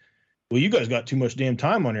like, well, you guys got too much damn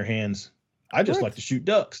time on your hands. I just like to shoot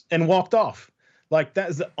ducks, and walked off. Like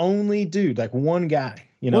that's the only dude, like one guy,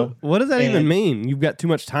 What does that even mean? You've got too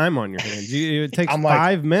much time on your hands. It takes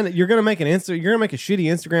 5 minutes. You're gonna make you're gonna make a shitty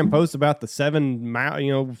Instagram post about the 7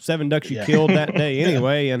 ducks you killed that day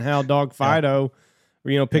anyway, and how Dog Fido,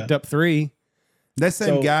 picked up 3. That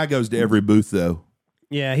same guy goes to every booth though.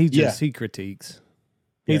 Yeah, he critiques.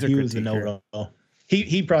 He's a critiquer.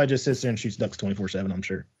 He probably just sits there and shoots ducks 24/7. I'm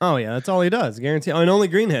sure. Oh yeah, that's all he does. Guarantee. And only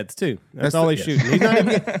greenheads too. That's all he's shooting. He's not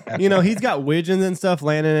even. He's got widgeons and stuff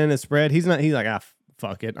landing in his spread. He's like,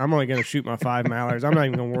 fuck it. I'm only gonna shoot my 5 mallards. I'm not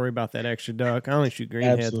even gonna worry about that extra duck. I only shoot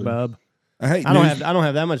greenheads, bub. I don't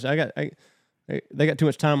have that much. They got too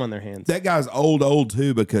much time on their hands. That guy's old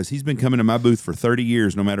too, because he's been coming to my booth for 30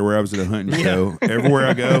 years. No matter where I was at a hunting show, everywhere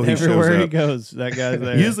I go, he shows up. Everywhere he goes, that guy's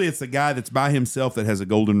there. Usually, it's the guy that's by himself that has a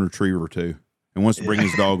golden retriever too, and wants to bring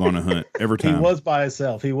his dog on a hunt every time. He was by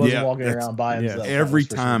himself. He wasn't walking around by himself. Every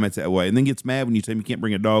time it's that way, and then gets mad when you tell him you can't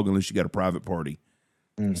bring a dog unless you got a private party.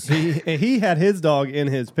 See, he had his dog in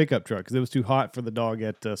his pickup truck because it was too hot for the dog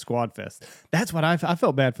at Squad Fest. That's what I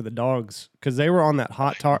felt bad for the dogs because they were on that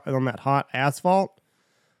hot asphalt.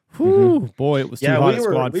 Whew, boy, it was too hot at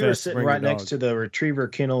Squad Fest. We were sitting right next to the retriever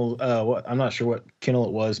kennel. I'm not sure what kennel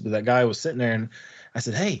it was, but that guy was sitting there, and I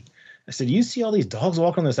said, "Hey," I said, "You see all these dogs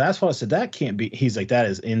walking on this asphalt?" I said, "That can't be." He's like, "That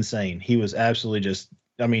is insane." He was absolutely just.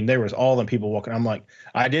 I mean, there was all them people walking. I'm like,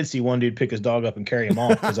 I did see one dude pick his dog up and carry him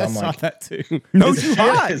off because I'm like, that too. No, too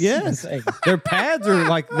hot. Yes, their pads are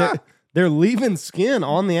like they're leaving skin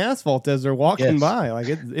on the asphalt as they're walking by. Like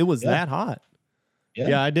it was that hot.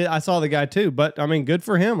 Yeah, I did. I saw the guy too, but I mean, good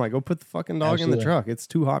for him. Like, go put the fucking dog in the truck. It's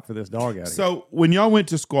too hot for this dog out here. So when y'all went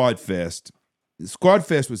to Squad Fest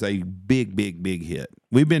was a big hit.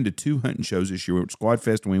 We've been to 2 hunting shows this year. We went to Squad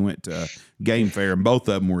Fest and we went to Game Fair, and both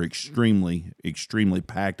of them were extremely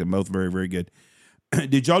packed and both very, very good.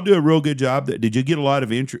 Did y'all do a real good job? Did you get a lot of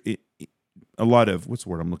what's the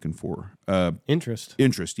word I'm looking for? Interest.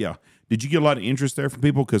 Interest, yeah. Did you get a lot of interest there from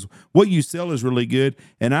people? Because what you sell is really good,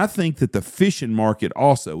 and I think that the fishing market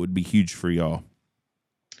also would be huge for y'all.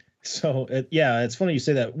 So, it's funny you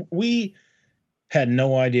say that. We had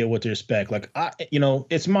no idea what to expect. Like,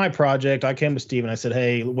 it's my project. I came to Steven. I said,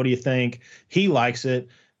 "Hey, what do you think?" He likes it.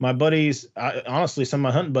 My buddies, honestly, some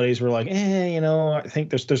of my hunting buddies were like, I think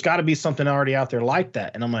there's got to be something already out there like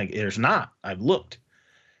that. And I'm like, there's not. I've looked.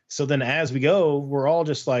 So then as we go, we're all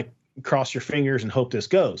just like, cross your fingers and hope this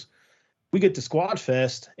goes. We get to Squad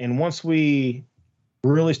Fest, and once we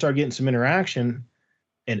really start getting some interaction,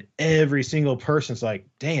 and every single person's like,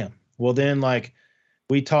 damn. Well, then, like,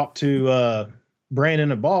 we talked to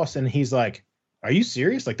Brandon at Boss, and he's like, are you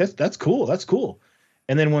serious? Like, that's cool. That's cool.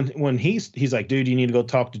 And then when he's like, dude, you need to go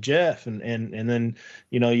talk to Jeff, and then,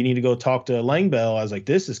 you need to go talk to Lang Bell. I was like,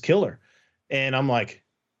 this is killer. And I'm like,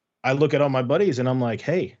 I look at all my buddies, and I'm like,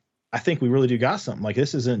 hey, I think we really do got something. Like,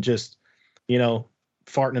 this isn't just,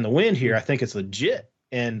 farting in the wind here. I think it's legit.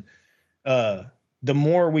 And the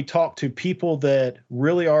more we talk to people that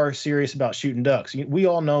really are serious about shooting ducks, we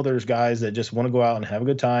all know there's guys that just want to go out and have a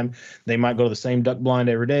good time. They might go to the same duck blind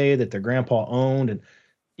every day that their grandpa owned. And,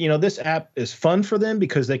 this app is fun for them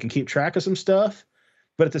because they can keep track of some stuff.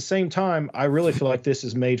 But at the same time, I really feel like this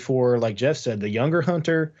is made for, like Jeff said, the younger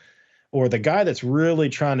hunter or the guy that's really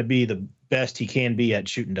trying to be the best he can be at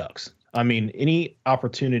shooting ducks. I mean, any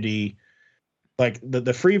opportunity, like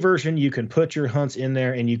the free version, you can put your hunts in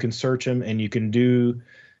there and you can search them and you can do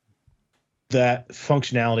that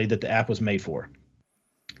functionality that the app was made for.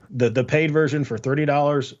 The paid version for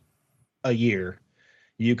 $30 a year,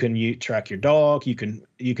 you can track your dog. You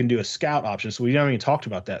can do a scout option. So we haven't even talked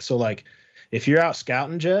about that. So like, if you're out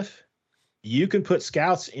scouting, Jeff, you can put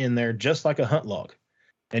scouts in there just like a hunt log,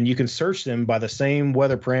 and you can search them by the same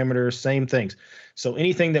weather parameters, same things. So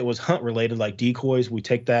anything that was hunt related, like decoys, we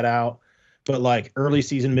take that out. But like early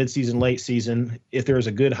season, mid season, late season, if there's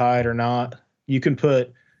a good hide or not, you can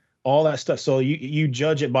put all that stuff. So you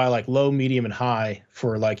judge it by like low, medium, and high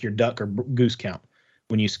for like your duck or goose count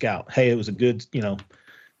when you scout. Hey, it was a good,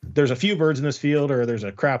 there's a few birds in this field, or there's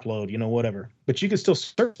a crap load, whatever. But you can still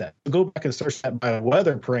search that. Go back and search that by a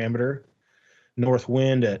weather parameter, north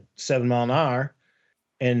wind at 7 miles an hour,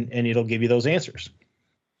 and it'll give you those answers.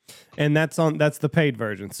 And that's the paid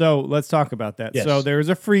version. So let's talk about that. Yes. So there's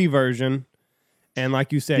a free version, and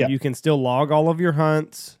like you said, you can still log all of your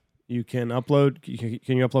hunts. You can upload.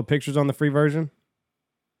 Can you upload pictures on the free version?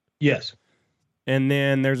 Yes. And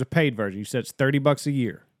then there's a paid version. You said it's $30 a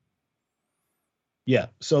year. Yeah.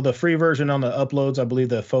 So the free version on the uploads, I believe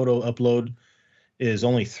the photo upload is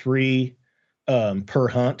only 3 per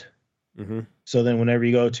hunt. Mm-hmm. So then whenever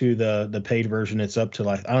you go to the paid version, it's up to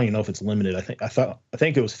like, I don't even know if it's limited. I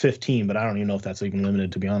think it was 15, but I don't even know if that's even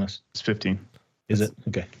limited, to be honest. It's 15. Is it?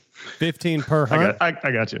 Okay. 15 per hunt? I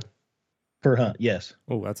got you. Per hunt, yes.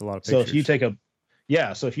 Oh, that's a lot of pictures. So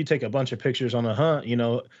if you take a bunch of pictures on a hunt,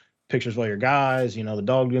 pictures of all your guys, the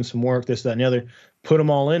dog doing some work, this, that, and the other, put them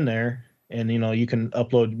all in there. And, you can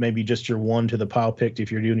upload maybe just your one to the pile picked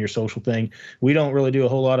if you're doing your social thing. We don't really do a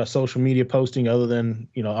whole lot of social media posting other than,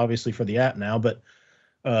 obviously for the app now. But,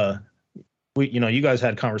 you guys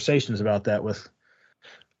had conversations about that with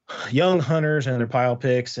young hunters and their pile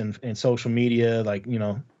picks and social media, like,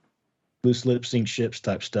 loose lip sync ships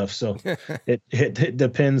type stuff. So it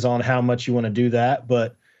depends on how much you want to do that.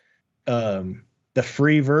 But the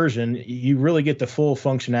free version, you really get the full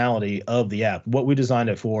functionality of the app. What we designed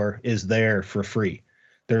it for is there for free.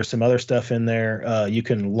 There's some other stuff in there. You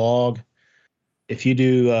can log. If you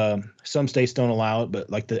do, some states don't allow it, but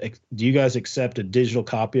like do you guys accept a digital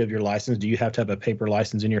copy of your license? Do you have to have a paper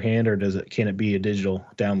license in your hand, or can it be a digital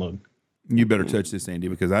download? You better touch this, Andy,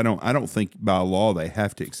 because I don't think by law they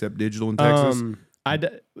have to accept digital in Texas. I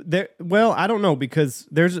don't know, because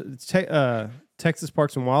there's Texas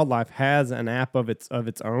Parks and Wildlife has an app of its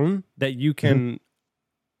own that you can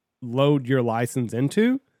load your license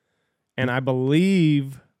into, and I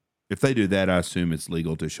believe if they do that, I assume it's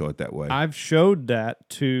legal to show it that way. I've showed that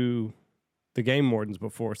to the game wardens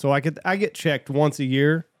before, so I get checked once a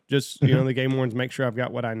year. Just the game wardens make sure I've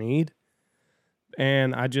got what I need,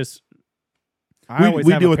 and we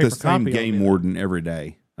deal with the same game warden every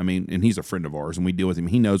day. I mean, and he's a friend of ours, and we deal with him.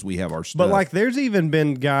 He knows we have our stuff. But like, there's even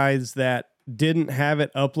been guys that didn't have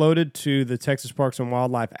it uploaded to the Texas Parks and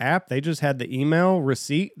Wildlife app. They just had the email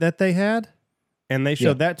receipt that they had, and they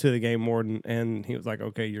showed that to the game warden, and he was like,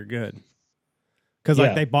 "Okay, you're good." Because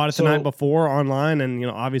they bought it the night before online, and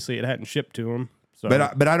obviously it hadn't shipped to them. So.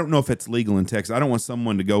 But I don't know if it's legal in Texas. I don't want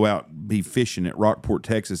someone to go out be fishing at Rockport,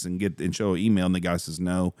 Texas, and show an email, and the guy says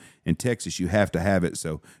no. In Texas, you have to have it.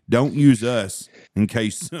 So don't use us in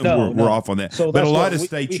case we're off on that. So but a lot of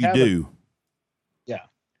states you do.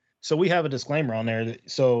 So we have a disclaimer on there.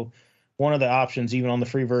 So one of the options, even on the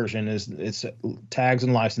free version, is it's tags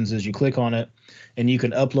and licenses. You click on it, and you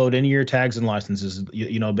can upload any of your tags and licenses. A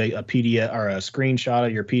PDF or a screenshot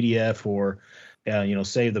of your PDF, or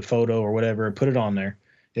save the photo or whatever and put it on there.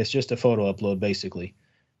 It's just a photo upload, basically.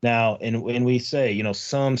 Now, and we say,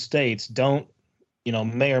 some states don't,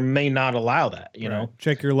 may or may not allow that,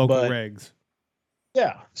 Check your local regs.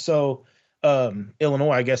 Yeah. So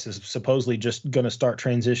Illinois, I guess, is supposedly just going to start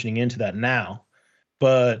transitioning into that now.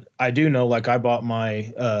 But I do know, like, I bought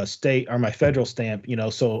my state or my federal stamp,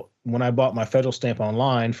 so when I bought my federal stamp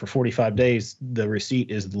online for 45 days, the receipt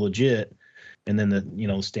is legit. And then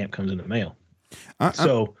the stamp comes in the mail.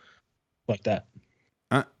 Like that.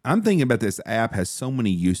 I'm thinking about this app has so many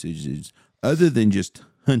usages other than just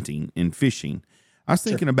hunting and fishing. I was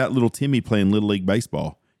thinking about little Timmy playing Little League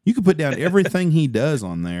Baseball. You can put down everything he does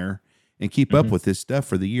on there and keep up with his stuff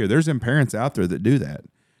for the year. There's some parents out there that do that.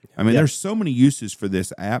 I mean, there's so many uses for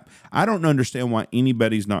this app. I don't understand why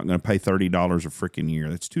anybody's not going to pay $30 a freaking year.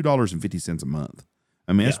 That's $2.50 a month.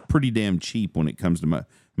 I mean, that's pretty damn cheap when it comes to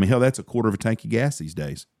hell, that's a quarter of a tank of gas these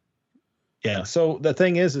days. Yeah. So the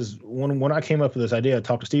thing is when I came up with this idea, I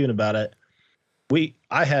talked to Steven about it.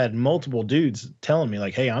 I had multiple dudes telling me,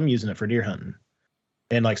 like, hey, I'm using it for deer hunting.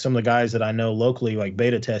 And like some of the guys that I know locally, like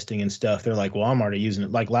beta testing and stuff, they're like, well, I'm already using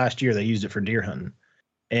it. Like last year, they used it for deer hunting,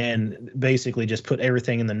 and basically just put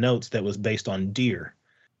everything in the notes that was based on deer.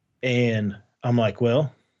 And I'm like,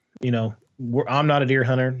 well, I'm not a deer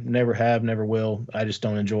hunter, never have, never will. I just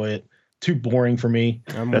don't enjoy it. Too boring for me.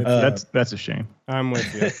 That's a shame. I'm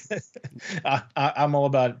with you. I'm all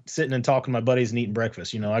about sitting and talking to my buddies and eating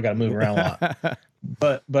breakfast. I got to move around a lot.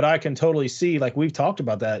 But I can totally see, like we've talked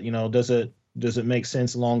about that. Does it make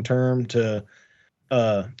sense long term to,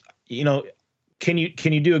 can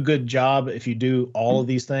you do a good job if you do all of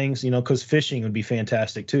these things? Because fishing would be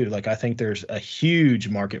fantastic too. Like I think there's a huge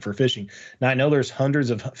market for fishing. Now I know there's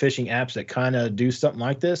hundreds of fishing apps that kind of do something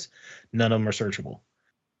like this. None of them are searchable.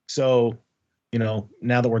 So, now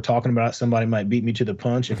that we're talking about it, somebody might beat me to the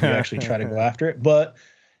punch if we actually try to go after it. But,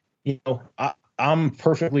 I'm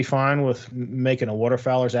perfectly fine with making a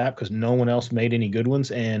waterfowlers app because no one else made any good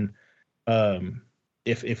ones. And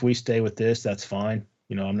if we stay with this, that's fine.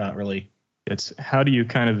 I'm not really. It's so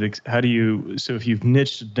if you've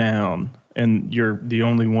niched down and you're the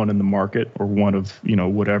only one in the market or one of,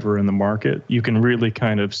 whatever in the market, you can really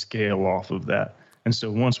kind of scale off of that. And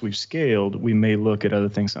so once we've scaled, we may look at other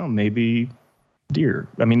things. Oh, maybe deer.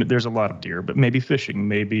 I mean, there's a lot of deer, but maybe fishing,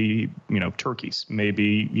 maybe, turkeys,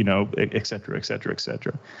 maybe, et cetera, et cetera, et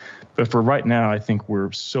cetera. But for right now, I think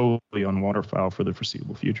we're solely on waterfowl for the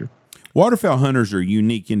foreseeable future. Waterfowl hunters are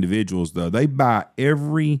unique individuals, though. They buy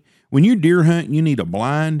when you deer hunt, you need a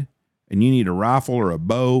blind and you need a rifle or a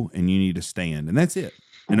bow and you need a stand. And that's it.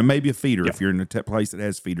 And maybe a feeder if you're in a place that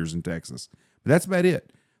has feeders in Texas. But that's about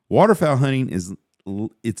it. Waterfowl hunting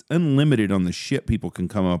it's unlimited on the shit people can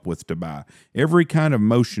come up with to buy. Every kind of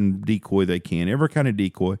motion decoy they can, every kind of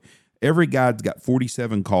decoy. Every guy's got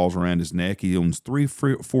 47 calls around his neck. He owns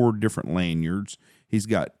 4 different lanyards. He's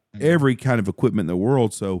got every kind of equipment in the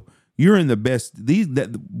world. So you're in the best.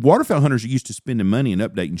 Waterfowl hunters are used to spending money and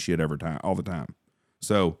updating shit all the time.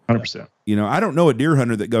 So 100%. I don't know a deer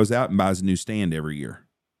hunter that goes out and buys a new stand every year.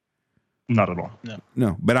 Not at all.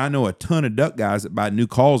 No, but I know a ton of duck guys that buy new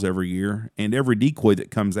calls every year and every decoy that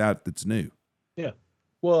comes out that's new. Yeah.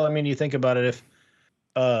 Well, I mean, you think about it. If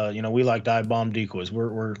we like dive bomb decoys.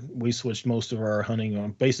 We switched most of our hunting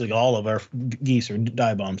on basically all of our geese are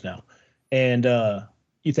dive bombs now, and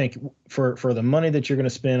you think for the money that you're going to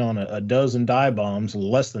spend on a dozen dive bombs,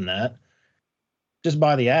 less than that, just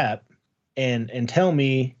buy the app and tell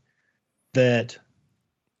me that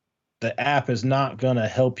the app is not going to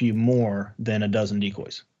help you more than a dozen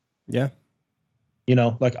decoys. Yeah.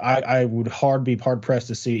 Like I would be hard pressed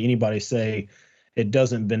to see anybody say it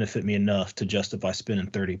doesn't benefit me enough to justify spending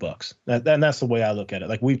 $30. And that's the way I look at it.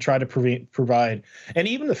 Like we've tried to provide, and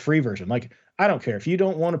even the free version, like I don't care if you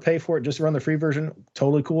don't want to pay for it, just run the free version.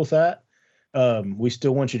 Totally cool with that. We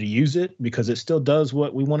still want you to use it because it still does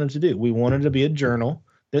what we wanted to do. We wanted to be a journal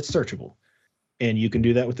that's searchable, and you can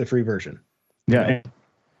do that with the free version. Yeah.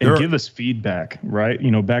 And give us feedback, right?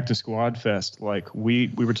 Back to Squad Fest, like we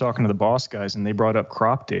were talking to the boss guys and they brought up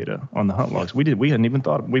crop data on the hunt logs. We hadn't even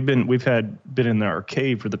thought. We've been in our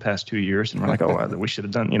cave for the past 2 years, and we're like, oh, we should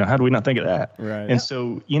have done. How do we not think of that? Right. And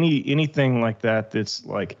so anything like that's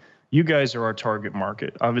like, you guys are our target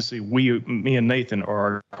market. Obviously, me and Nathan are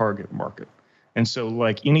our target market. And so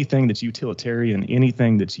like anything that's utilitarian,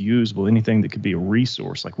 anything that's usable, anything that could be a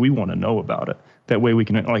resource, like we want to know about it. That way we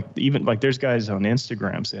can even there's guys on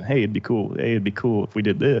Instagram saying, hey, it'd be cool if we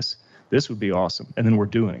did this. This would be awesome. And then we're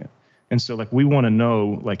doing it. And so like we want to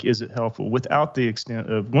know, like, is it helpful without the extent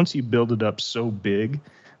of once you build it up so big,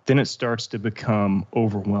 then it starts to become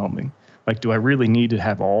overwhelming. Like, do I really need to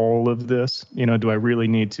have all of this? Do I really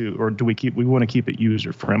need to, or do we want to keep it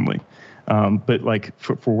user friendly? But like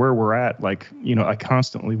for where we're at, like, I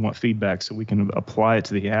constantly want feedback so we can apply it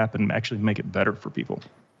to the app and actually make it better for people.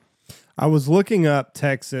 I was looking up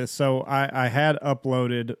Texas. So I had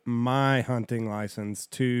uploaded my hunting license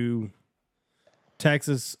to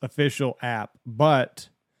Texas official app, but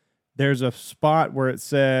there's a spot where it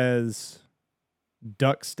says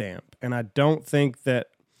duck stamp. And I don't think that,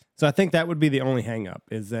 so I think that would be the only hang up,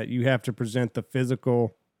 is that you have to present the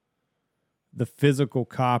physical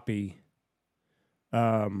copy.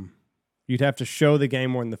 You'd have to show the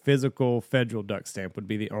game warden the physical federal duck stamp would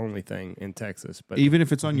be the only thing in Texas. But even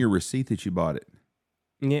if it's on your receipt that you bought it.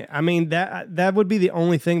 Yeah, I mean that would be the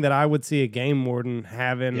only thing that I would see a game warden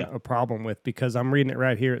having a problem with, because I'm reading it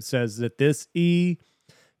right here. It says that this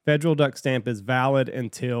federal duck stamp is valid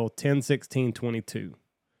until 10/16/22.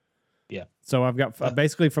 Yeah. So I've got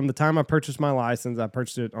basically from the time I purchased my license, I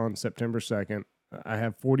purchased it on September 2nd. I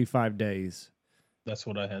have 45 days. That's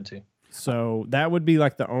what I had to. So that would be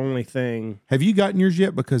like the only thing. Have you gotten yours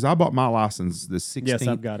yet? Because I bought my license the 16th. Yes,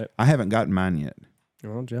 I've got it. I haven't gotten mine yet.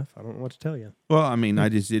 Well, Jeff, I don't know what to tell you. Well, I mean, I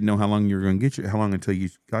just didn't know how long you were going to get how long until you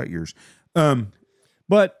got yours.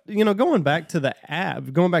 But going back to the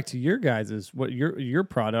app, going back to your guys's, your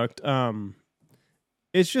product,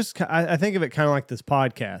 it's just, I think of it kind of like this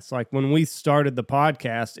podcast. Like when we started the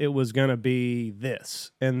podcast, it was going to be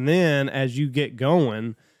this, and then as you get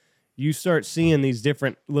going, you start seeing these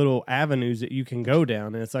different little avenues that you can go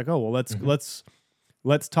down, and it's like, oh well,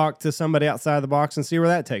 let's talk to somebody outside the box and see where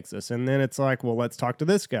that takes us. And then it's like, well, let's talk to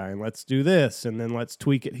this guy and let's do this, and then let's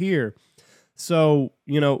tweak it here. So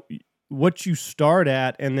what you start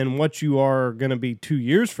at, and then what you are going to be 2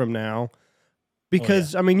 years from now,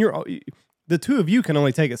 because I mean, the two of you can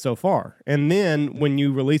only take it so far, and then when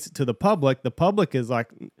you release it to the public is like,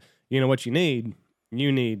 what you need. You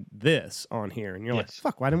need this on here. And you're like,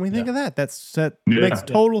 fuck, why didn't we think of that? That makes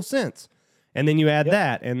total sense. And then you add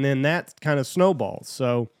that, and then that kind of snowballs.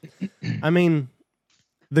 So, I mean,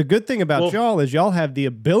 the good thing about y'all is y'all have the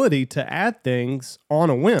ability to add things on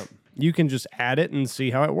a whim. You can just add it and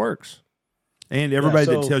see how it works. And everybody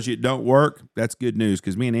that tells you it don't work, that's good news,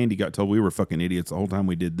 because me and Andy got told we were fucking idiots the whole time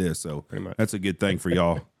we did this. So that's a good thing for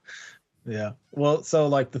y'all. Yeah. Well, so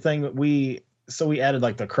like the thing that we added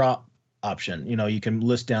like the crop option. You can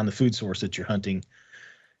list down the food source that you're hunting.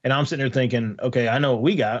 And I'm sitting there thinking, okay, I know what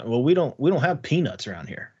we got. Well, we don't have peanuts around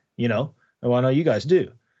here, Well, I know you guys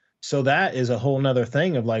do. So that is a whole nother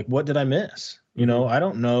thing of like, what did I miss? I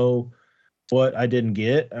don't know what I didn't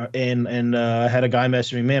get. And I had a guy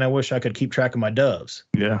message me, man, I wish I could keep track of my doves.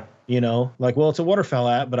 Yeah. Like, well, it's a waterfowl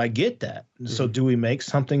app, but I get that. So do we make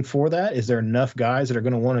something for that? Is there enough guys that are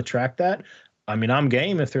going to want to track that? I mean, I'm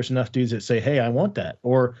game if there's enough dudes that say, hey, I want that.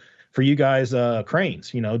 Or for you guys,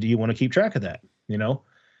 cranes, do you want to keep track of that?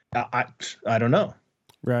 I don't know.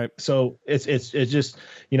 Right. So it's just,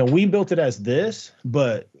 we built it as this,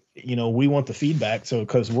 but we want the feedback. So,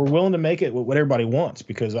 cause we're willing to make it what everybody wants,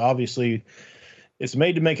 because obviously it's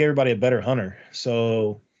made to make everybody a better hunter.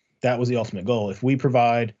 So that was the ultimate goal.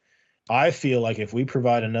 I feel like if we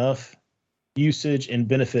provide enough usage and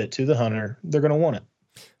benefit to the hunter, they're going to want it.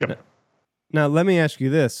 Yep. Now, let me ask you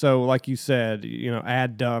this. So like you said,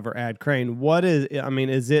 add dove or add crane.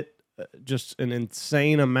 Is it just an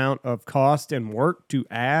insane amount of cost and work to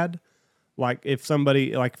add? Like if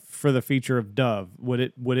somebody, like for the feature of dove, would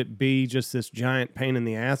it be just this giant pain in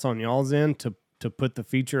the ass on y'all's end to to put the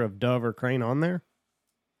feature of dove or crane on there?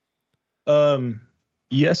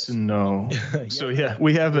 Yes and no. So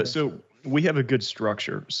we have a good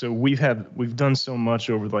structure. So we've done so much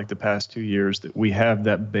over like the past 2 years that we have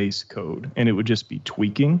that base code, and it would just be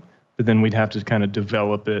tweaking. But then we'd have to kind of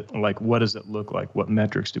develop it. Like, what does it look like? What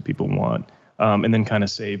metrics do people want? And then kind of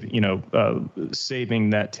saving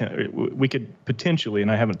that. We could potentially,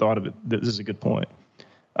 and I haven't thought of it. This is a good point,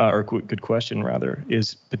 or good question rather.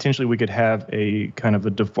 Is potentially we could have a kind of a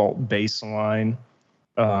default baseline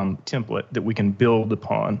template that we can build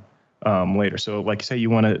upon later. So like say you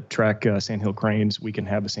want to track sandhill cranes, we can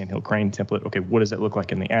have a sandhill crane template. Okay, what does that look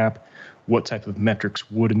like in the app? What type of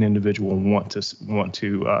metrics would an individual want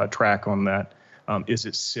to track on that? Is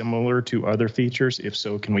it similar to other features? If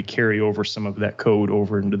so, can we carry over some of that code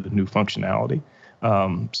over into the new functionality?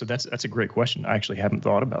 So that's a great question. I actually haven't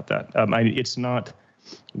thought about that. It's not.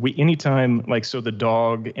 Anytime like so the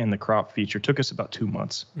dog and the crop feature took us about 2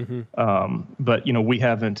 months. But we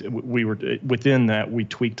haven't, we were within that, we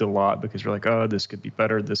tweaked a lot because we're like, oh, this could be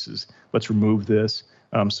better. Let's remove this.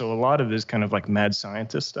 So a lot of it is kind of like mad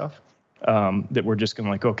scientist stuff that we're just going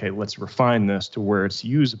to like, okay, let's refine this to where it's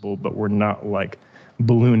usable, but we're not like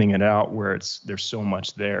ballooning it out where there's so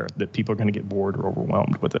much there that people are going to get bored or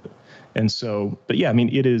overwhelmed with it. And so, but yeah, I mean,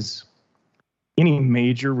 it is any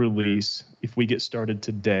major release. If we get started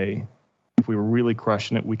today, if we were really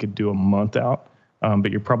crushing it, we could do a month out. But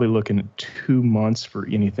you're probably looking at 2 months for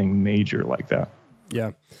anything major like that.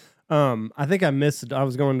 Yeah. I think I missed, I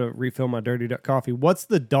was going to refill my Dirty Duck coffee. What's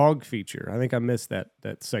the dog feature? I think I missed that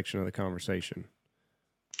section of the conversation.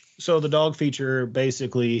 So the dog feature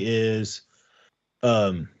basically is,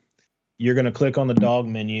 you're going to click on the dog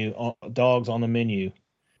menu, dogs on the menu,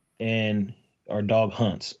 and our dog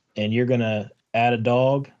hunts, and you're going to add a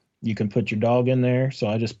dog. You can put your dog in there. So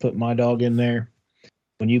I just put my dog in there.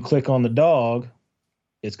 When you click on the dog,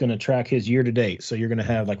 it's going to track his year to date. So you're going to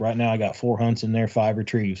have, like right now, I got 4 hunts in there, 5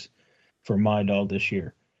 retrieves for my dog this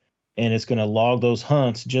year. And it's going to log those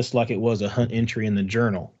hunts just like it was a hunt entry in the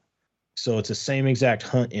journal. So it's the same exact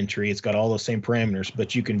hunt entry. It's got all those same parameters,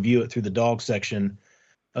 but you can view it through the dog section.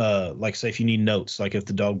 Like say if you need notes, like if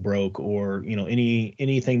the dog broke or,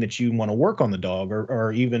 anything that you want to work on the dog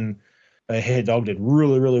or even, hey, dog did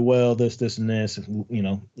really, really well, this, and this,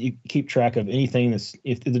 you keep track of anything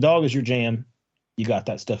if the dog is your jam, you got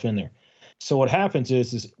that stuff in there. So what happens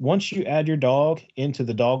is once you add your dog into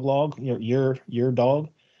the dog log, your dog,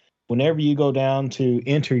 whenever you go down to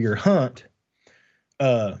enter your hunt,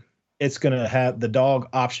 it's going to have the dog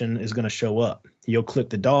option is going to show up. You'll click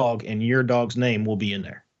the dog and your dog's name will be in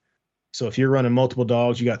there. So if you're running multiple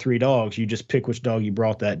dogs, you got 3 dogs, you just pick which dog you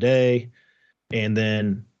brought that day. And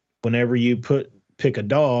then whenever you pick a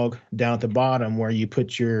dog down at the bottom where you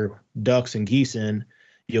put your ducks and geese in,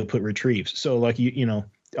 you'll put retrieves. So like,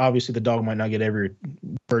 obviously the dog might not get every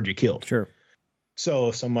bird you killed. Sure. So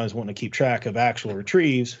if somebody's wanting to keep track of actual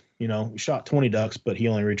retrieves, we shot 20 ducks, but he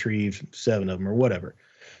only retrieved 7 of them or whatever.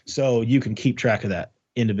 So you can keep track of that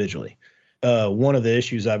individually. One of the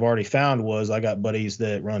issues I've already found was I got buddies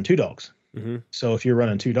that run 2 dogs. Mm-hmm. So if you're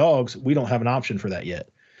running 2 dogs, we don't have an option for that yet.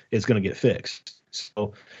 It's going to get fixed.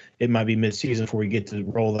 So it might be mid-season before we get to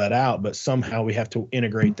roll that out, but somehow we have to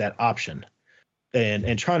integrate that option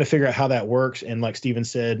and trying to figure out how that works. And like Steven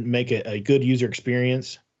said, make it a good user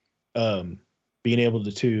experience. Being able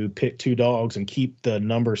to pick 2 dogs and keep the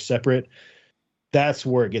numbers separate. That's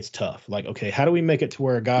where it gets tough. Like, okay, how do we make it to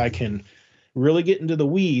where a guy can really get into the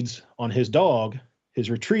weeds on his dog, his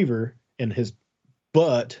retriever, and his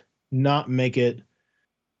butt, not make it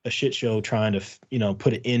a shit show trying to,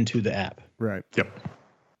 put it into the app. Right. Yep.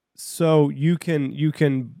 So you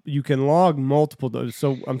can log multiple dogs.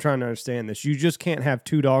 So I'm trying to understand this. You just can't have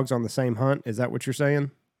 2 dogs on the same hunt. Is that what you're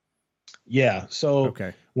saying? Yeah. So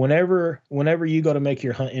okay. Whenever you go to make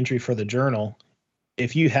your hunt entry for the journal,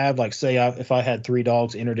 if you have like, say, if I had 3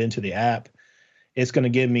 dogs entered into the app, it's going to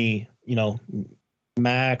give me,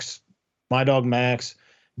 Max, my dog Max,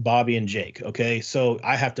 Bobby, and Jake. Okay. So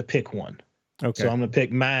I have to pick one. Okay. So I'm going to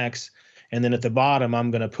pick Max. And then at the bottom, I'm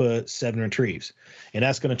going to put 7 retrieves. And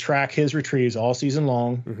that's going to track his retrieves all season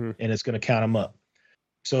long. Mm-hmm. And it's going to count them up.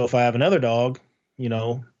 So if I have another dog,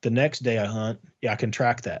 the next day I hunt, I can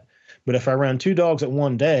track that. But if I run 2 dogs at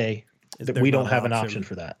one day, we don't have an option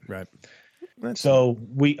for that. Right. So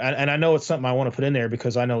I know it's something I want to put in there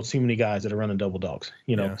because I know too many guys that are running double dogs,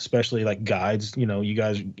 especially like guides, you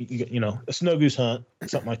guys, a snow goose hunt,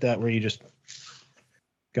 something like that, where you just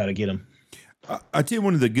got to get them. I tell you,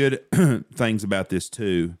 one of the good things about this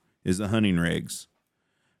too is the hunting regs.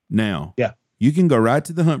 Now, yeah, You can go right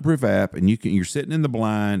to the HuntProof app, and you're sitting in the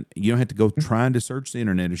blind. You don't have to go trying to search the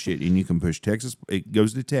internet and shit. And you can push Texas. It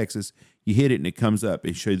goes to Texas. You hit it, and it comes up.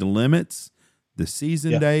 It shows you the limits, the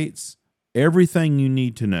season dates, everything you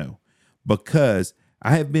need to know. Because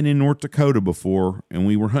I have been in North Dakota before, and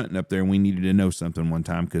we were hunting up there, and we needed to know something one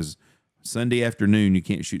time because Sunday afternoon you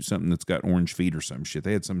can't shoot something that's got orange feet or some shit.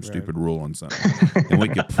 They had some stupid rule on something, and we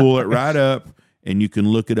could pull it right up, and you can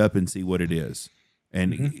look it up and see what it is.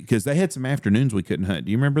 And because they had some afternoons we couldn't hunt.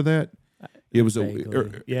 Do you remember that? It was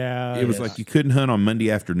it was like you couldn't hunt on Monday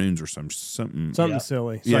afternoons or something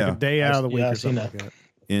silly. It's like a day out of the week or something like that.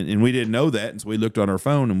 And we didn't know that, and so we looked on our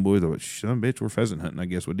phone and we thought, "Son of a bitch, we're pheasant hunting, I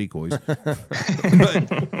guess, with decoys."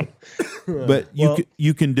 but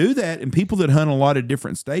you can do that, and people that hunt a lot of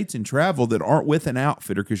different states and travel that aren't with an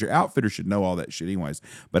outfitter, because your outfitter should know all that shit anyways.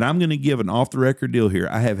 But I'm going to give an off the record deal here.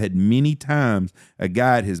 I have had many times a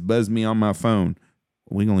guide has buzzed me on my phone.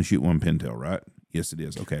 We can only shoot one pintail, right? Yes, it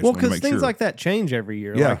is. Okay. Well, because things like that change every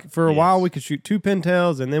year. Yeah. Like for a while, we could shoot 2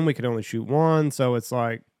 pintails, and then we could only shoot 1. So it's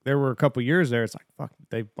like there were a couple years there. It's like, fuck,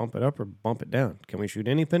 they bump it up or bump it down. Can we shoot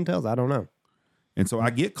any pintails? I don't know. And so I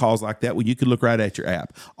get calls like that where you could look right at your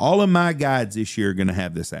app. All of my guides this year are going to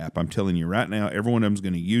have this app. I'm telling you right now, every one of them's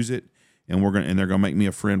going to use it, and they're going to make me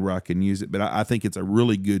a friend where I can use it. But I think it's a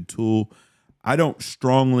really good tool. I don't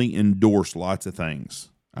strongly endorse lots of things.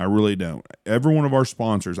 I really don't. Every one of our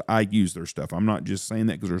sponsors, I use their stuff. I'm not just saying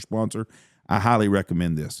that because they're a sponsor. I highly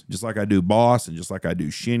recommend this. Just like I do Boss, and just like I do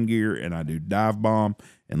Shin Gear, and I do Dive Bomb,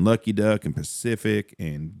 and Lucky Duck, and Pacific,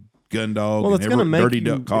 and Gundog, and Dirty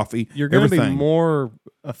Duck Coffee. You're going to be more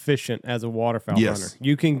efficient as a waterfowl hunter.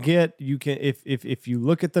 You can if you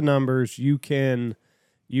look at the numbers, you can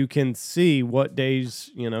see what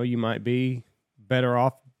days you might be better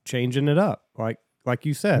off changing it up. Like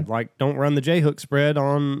you said, like don't run the J-hook spread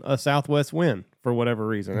on a southwest wind for whatever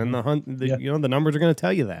reason, and the numbers are going to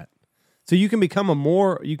tell you that. So you can become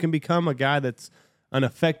a guy that's an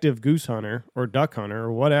effective goose hunter or duck hunter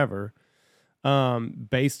or whatever,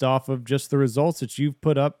 based off of just the results that you've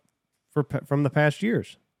put up from the past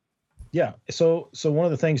years. Yeah. So one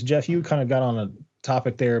of the things, Jeff, you kind of got on a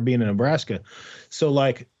topic there being in Nebraska. So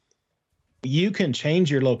like you can change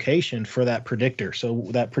your location for that predictor. So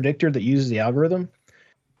that predictor that uses the algorithm,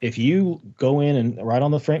 if you go in and right on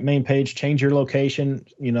the front main page, change your location,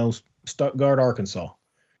 Stuttgart, Arkansas.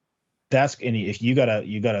 If you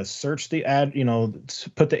gotta search the ad,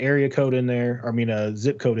 put the area code in there, a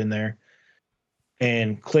zip code in there,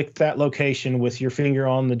 and click that location with your finger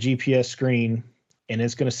on the GPS screen, and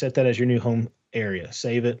it's going to set that as your new home area.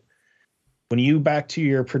 Save it. When you back to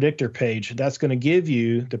your predictor page, that's going to give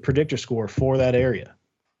you the predictor score for that area.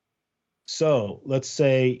 So let's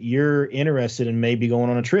say you're interested in maybe going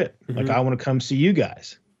on a trip. Like I want to come see you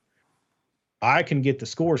guys. I can get the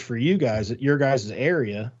scores for you guys at your guys'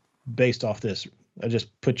 area based off this. I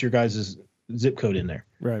just put your guys' zip code in there.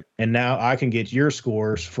 Right. And now I can get your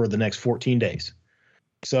scores for the next 14 days.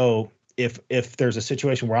 So if there's a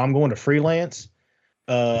situation where I'm going to freelance,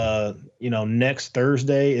 next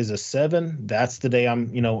Thursday is a 7. That's the day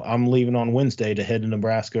I'm leaving on Wednesday to head to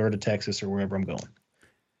Nebraska or to Texas or wherever I'm going.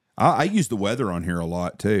 I use the weather on here a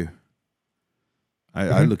lot too.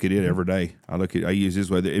 I look at it every day. I use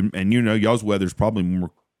this weather, and y'all's weather's probably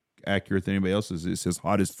more accurate than anybody else's. It says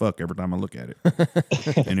hot as fuck every time I look at it,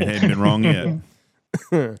 and it hadn't been wrong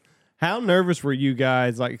yet. How nervous were you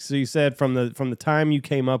guys? Like, so you said from the time you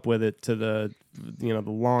came up with it to the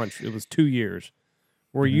launch, it was 2 years.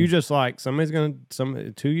 Were you just like, 2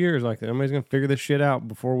 years, like somebody's gonna figure this shit out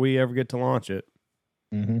before we ever get to launch it?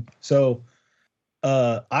 So,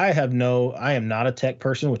 I am not a tech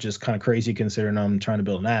person, which is kind of crazy considering I'm trying to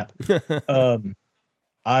build an app.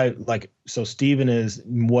 So Steven is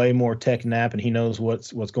way more tech than app, and he knows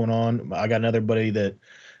what's going on. I got another buddy that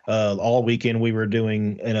all weekend we were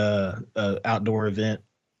doing an outdoor event,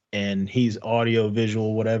 and he's audio,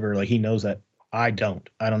 visual, whatever. Like he knows that. I don't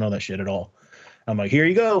know that shit at all. I'm like, here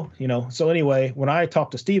you go. So anyway, when I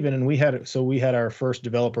talked to Steven and we had our first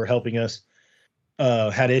developer helping us,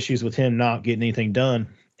 had issues with him not getting anything done.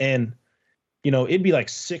 And, it'd be like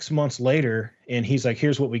 6 months later and he's like,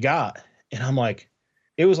 here's what we got. And I'm like,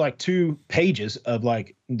 it was like 2 pages of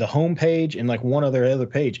like the home page and like one other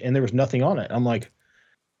page. And there was nothing on it. I'm like,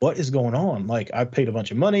 what is going on? Like I paid a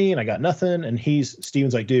bunch of money and I got nothing. And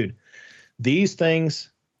Steven's like, dude, these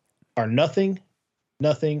things are nothing.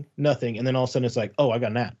 And then all of a sudden it's like, oh, I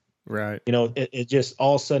got an app. Right. It just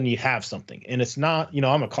all of a sudden you have something, and it's not,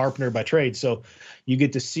 I'm a carpenter by trade. So you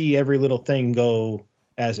get to see every little thing go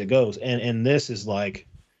as it goes. And this is like,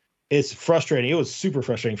 it's frustrating. It was super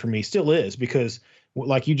frustrating for me, still is, because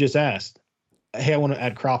like you just asked, hey, I want to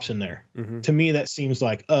add crops in there. To me, that seems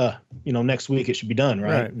like, next week it should be done,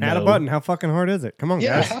 right? Add a button. How fucking hard is it? Come on,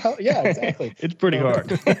 yeah, guys. yeah, exactly. It's pretty hard.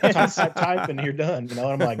 Type and you're done. And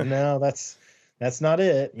I'm like, no, that's not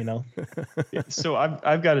it. So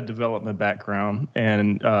I've got a development background,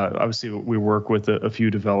 and obviously we work with a few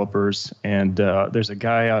developers, and there's a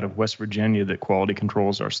guy out of West Virginia that quality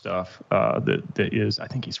controls our stuff. That is, I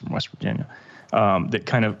think he's from West Virginia, that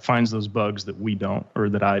kind of finds those bugs that we don't, or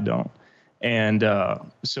that I don't. And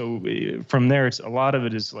so from there, it's a lot of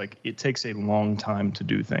it is like it takes a long time to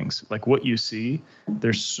do things. Like what you see,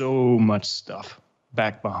 there's so much stuff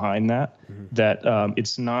back behind that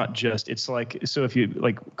it's not just, it's like, so if you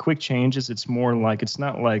like quick changes, it's more like, it's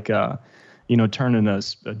not like turning a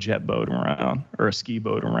jet boat around or a ski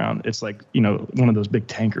boat around. It's like one of those big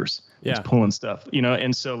tankers that's pulling stuff,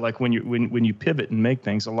 and so like when you pivot and make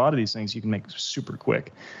things, a lot of these things you can make super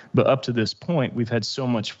quick, but up to this point we've had so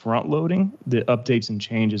much front loading, the updates and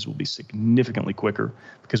changes will be significantly quicker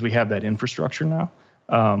because we have that infrastructure now.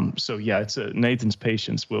 So yeah, it's Nathan's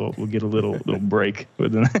patience will get a little break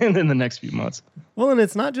within in the next few months. Well, and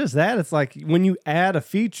it's not just that. It's like when you add a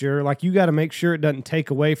feature, like you got to make sure it doesn't take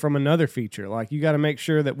away from another feature. Like you got to make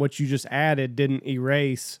sure that what you just added didn't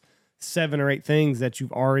erase 7 or 8 things that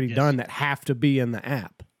you've already done that have to be in the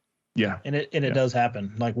app. Yeah. And it does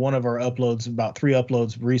happen. Like one of our uploads, about 3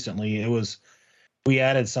 uploads recently, we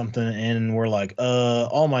added something and we're like,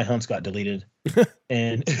 all my hunts got deleted.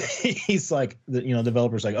 And he's like, the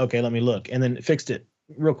developer's like, okay, let me look, and then fixed it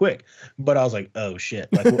real quick. But I was like, oh shit,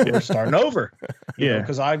 like we're starting over.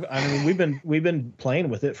 Because we've been playing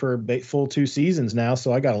with it for a full 2 seasons now,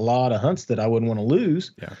 so I got a lot of hunts that I wouldn't want to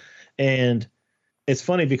lose. Yeah. And it's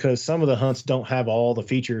funny because some of the hunts don't have all the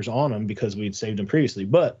features on them because we'd saved them previously,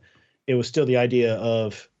 but it was still the idea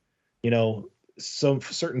of, some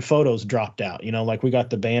certain photos dropped out, like we got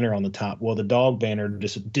the banner on the top. Well, the dog banner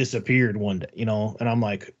just disappeared one day, and I'm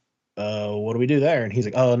like, what do we do there? And he's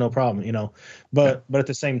like, oh, no problem, but at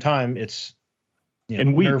the same time, it's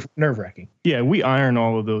nerve wracking. Yeah, we iron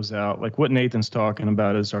all of those out. Like what Nathan's talking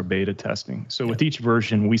about is our beta testing. So with each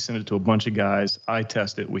version, we send it to a bunch of guys. I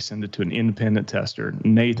test it. We send it to an independent tester.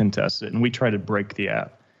 Nathan tests it, and we try to break the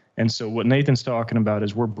app. And so what Nathan's talking about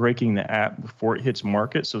is we're breaking the app before it hits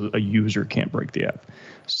market so that a user can't break the app.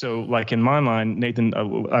 So like in my mind, Nathan,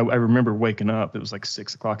 I remember waking up, it was like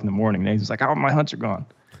 6 o'clock in the morning. Nathan's like, oh, my hunts are gone.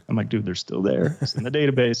 I'm like, dude, they're still there. It's in the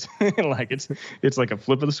database. Like it's like a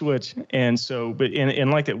flip of the switch. And so, but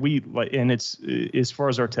like that and it's, as far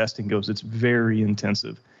as our testing goes, it's very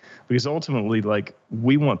intensive. Because ultimately, like,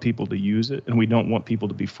 we want people to use it, and we don't want people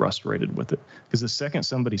to be frustrated with it. Because the second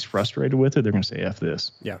somebody's frustrated with it, they're going to say, F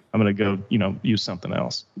this. Yeah. I'm going to go, use something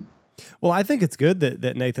else. Well, I think it's good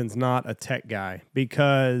that Nathan's not a tech guy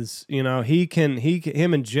because,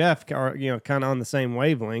 him and Jeff are, kind of on the same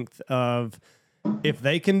wavelength of if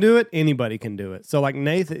they can do it, anybody can do it. So like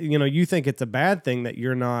Nathan, you think it's a bad thing that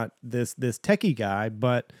you're not this techie guy,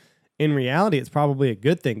 but in reality, it's probably a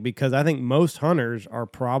good thing because I think most hunters are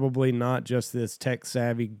probably not just this tech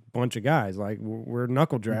savvy bunch of guys. Like we're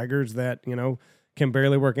knuckle draggers that, can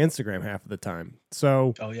barely work Instagram half of the time.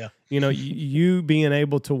 So, you being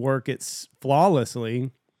able to work it flawlessly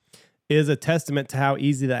is a testament to how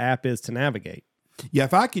easy the app is to navigate. Yeah.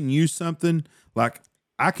 If I can use something like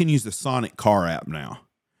I can use the Sonic car app now.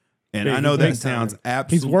 And I know that sounds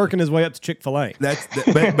absolutely. He's working his way up to Chick-fil-A.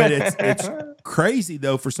 But it's crazy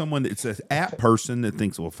though for someone that's an app person that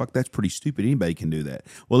thinks, well, fuck, that's pretty stupid. Anybody can do that.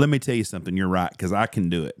 Well, let me tell you something. You're right because I can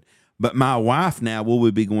do it. But my wife now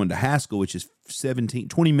will be going to Haskell, which is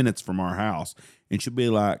 20 minutes from our house, and she'll be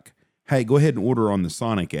like, hey, go ahead and order on the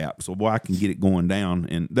Sonic app so I can get it going down.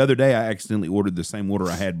 And the other day I accidentally ordered the same order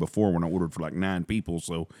I had before when I ordered for like 9 people.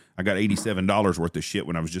 So I got $87 worth of shit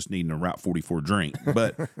when I was just needing a Route 44 drink.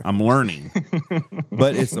 But I'm learning.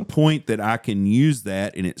 But it's the point that I can use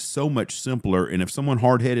that, and it's so much simpler. And if someone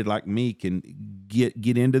hard-headed like me can get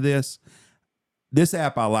into this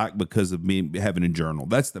app I like because of me having a journal.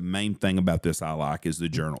 That's the main thing about this I like is the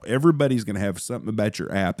journal. Everybody's going to have something about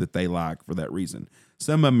your app that they like for that reason.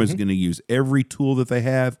 Some of them is going to use every tool that they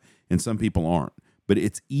have, and some people aren't. But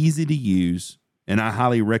it's easy to use, and I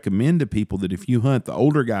highly recommend to people that if you hunt, the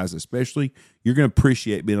older guys especially, you're going to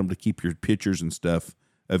appreciate being able to keep your pictures and stuff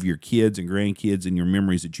of your kids and grandkids and your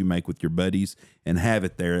memories that you make with your buddies and have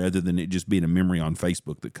it there other than it just being a memory on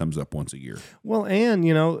Facebook that comes up once a year. Well, and,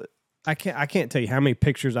 I can't tell you how many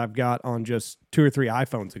pictures I've got on just 2 or 3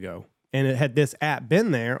 iPhones ago. And it had this app been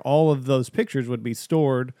there, all of those pictures would be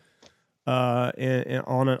stored on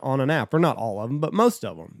an app, or not all of them, but most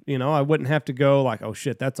of them. I wouldn't have to go like, oh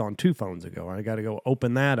shit, that's on 2 phones ago. I got to go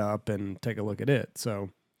open that up and take a look at it. So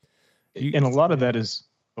And a lot of that is,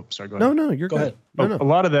 sorry, go ahead. No, you're Go ahead. No. A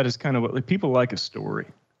lot of that is kind of what, like, people like a story.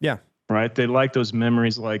 Yeah. Right. They like those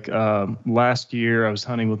memories. Like last year, I was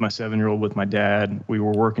hunting with my 7-year-old with my dad. We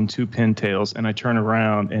were working 2 pintails, and I turn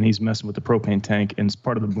around and he's messing with the propane tank, and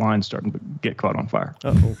part of the blind starting to get caught on fire.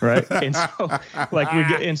 Uh-oh. Right. And so, like,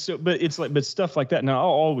 but it's like, but stuff like that. Now, I'll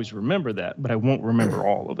always remember that, but I won't remember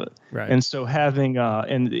all of it. Right. And so having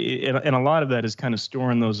and a lot of that is kind of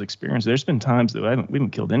storing those experiences. There's been times that we haven't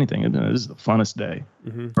killed anything. This is the funnest day.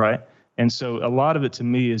 Mm-hmm. Right. And so a lot of it to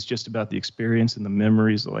me is just about the experience and the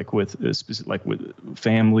memories, like with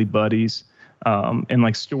family, buddies, and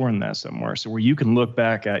like storing that somewhere. So where you can look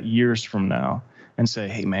back at years from now and say,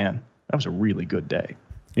 hey, man, that was a really good day,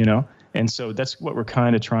 you know? And so that's what we're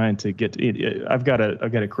kind of trying to get to. I've got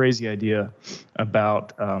a crazy idea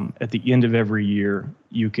about at the end of every year,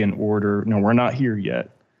 you can order. No, we're not here yet,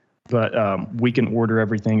 but we can order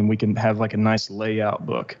everything, and we can have like a nice layout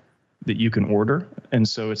book that you can order. And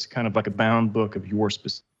so it's kind of like a bound book of your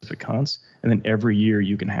specific hunts. And then every year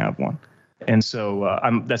you can have one. And so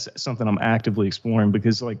that's something I'm actively exploring,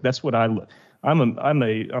 because like, that's what I'm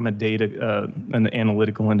a data, an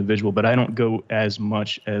analytical individual, but I don't go as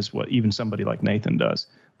much as what even somebody like Nathan does.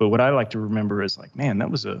 But what I like to remember is like, man,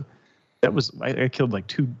 I killed like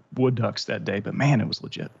 2 wood ducks that day, but man, it was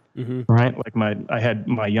legit. Mm-hmm. Right. Like I had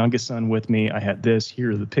my youngest son with me. I had this,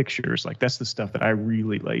 here are the pictures. Like, that's the stuff that I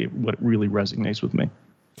really like, what really resonates with me.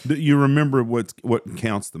 You remember what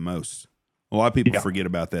counts the most. A lot of people forget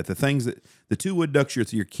about that. The things that the 2 wood ducks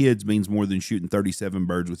with your kids means more than shooting 37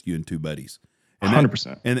 birds with you and 2 buddies. And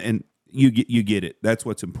 100%. And you get it. That's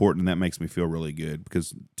what's important. And that makes me feel really good,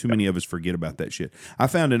 because too many of us forget about that shit. I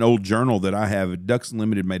found an old journal that I have. Ducks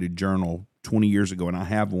Unlimited made a journal 20 years ago, and I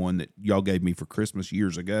have one that y'all gave me for Christmas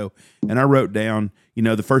years ago. And I wrote down,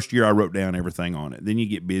 the first year I wrote down everything on it. Then you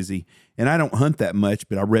get busy. And I don't hunt that much,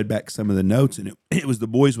 but I read back some of the notes, and it was the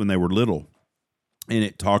boys when they were little. And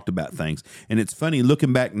it talked about things. And it's funny,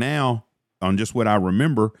 looking back now on just what I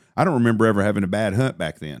remember, I don't remember ever having a bad hunt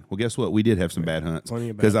back then. Well, guess what? We did have some bad hunts,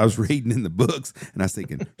 because I was reading in the books, and I was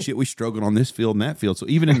thinking, shit, we struggled on this field and that field. So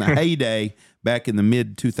even in the heyday back in the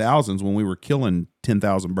mid 2000s, when we were killing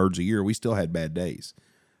 10,000 birds a year, we still had bad days.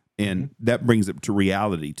 And that brings it to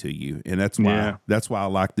reality to you. And that's why I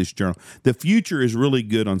like this journal. The future is really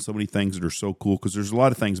good on so many things that are so cool, because there's a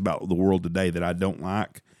lot of things about the world today that I don't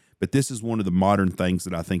like. But this is one of the modern things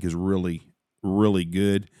that I think is really, really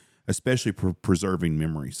good, especially for preserving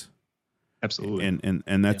memories. Absolutely.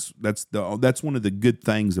 And that's one of the good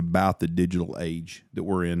things about the digital age that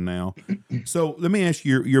we're in now. So let me ask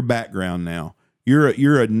you your background now. You're a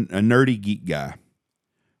nerdy geek guy.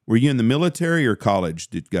 Were you in the military or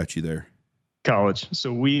college that got you there? College.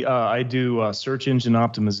 So I do search engine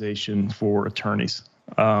optimization for attorneys.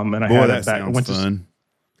 And I Boy, had that sounds fun.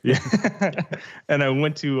 Yeah. And I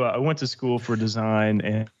went to school for design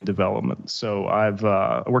and development. So I've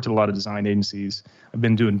worked at a lot of design agencies. I've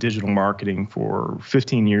been doing digital marketing for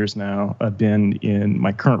 15 years now. I've been in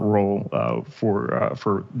my current role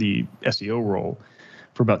for the SEO role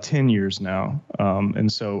for about 10 years now.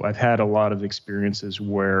 And so I've had a lot of experiences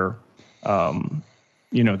where,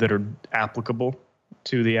 that are applicable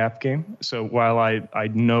to the app game. So while I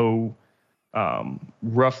know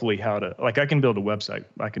roughly how to, like, I can build a website,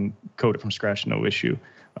 I can code it from scratch, no issue.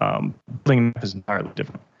 Building an app is entirely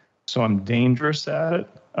different. So I'm dangerous at it.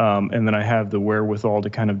 And then I have the wherewithal to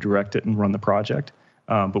kind of direct it and run the project.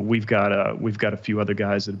 But we've got a few other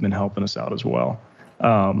guys that have been helping us out as well.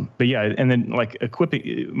 But yeah, and then like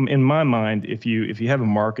equipping, in my mind, if you have a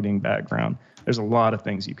marketing background, there's a lot of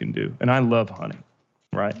things you can do. And I love hunting,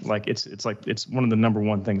 right? Like it's one of the number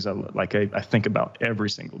one things I think about every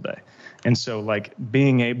single day. And so like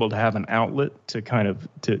being able to have an outlet to kind of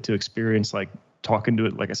to experience, like talking to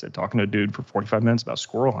a dude for 45 minutes about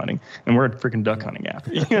squirrel hunting, and we're a freaking duck hunting app.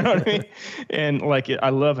 You know what I mean? And like I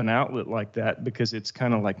love an outlet like that, because it's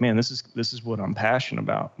kind of like, man, this is what I'm passionate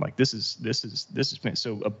about. Like this is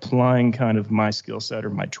so applying kind of my skill set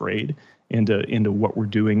or my trade into what we're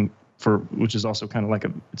doing which is also kind of like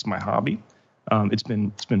it's my hobby. It's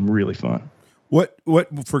been really fun. What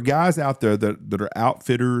for guys out there that are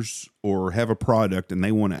outfitters or have a product and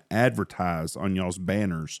they want to advertise on y'all's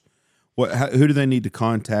banners, who do they need to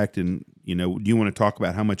contact? And do you want to talk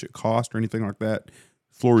about how much it costs or anything like that?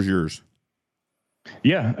 Floor is yours.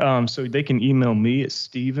 Yeah. So they can email me at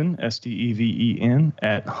Steven, STEVEN,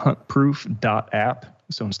 at HuntProof.app.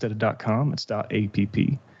 So instead of .com, it's .app.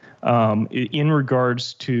 In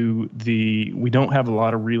regards to we don't have a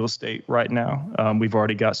lot of real estate right now. We've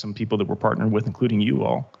already got some people that we're partnering with, including you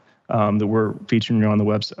all, that we're featuring on the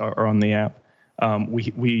website or on the app.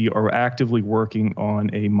 We are actively working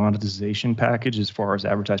on a monetization package as far as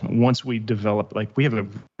advertisement. Once we develop, like we have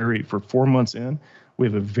for 4 months in, we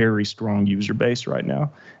have a very strong user base right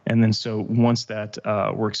now. And then so once that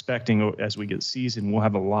we're expecting as we get seasoned, we'll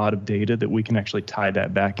have a lot of data that we can actually tie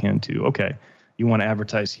that back into. Okay, you want to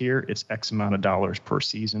advertise here, it's X amount of dollars per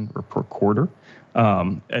season or per quarter.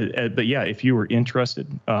 But yeah, if you were interested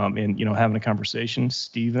in having a conversation,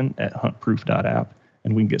 Steven at HuntProof.app,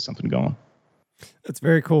 and we can get something going. That's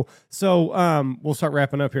very cool. So we'll start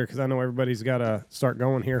wrapping up here because I know everybody's got to start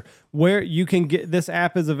going here. Where you can get this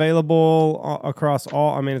app is available across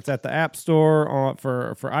all. I mean, it's at the App Store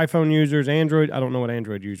for iPhone users, Android. I don't know what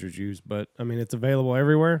Android users use, but I mean, it's available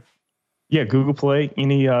everywhere. Yeah, Google Play,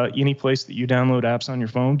 any place that you download apps on your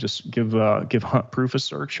phone, just give HuntProof a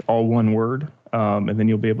search, all one word, and then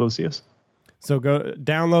you'll be able to see us. So go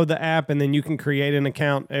download the app, and then you can create an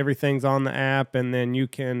account. Everything's on the app, and then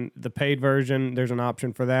the paid version, there's an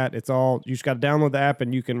option for that. You just got to download the app,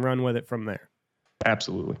 and you can run with it from there.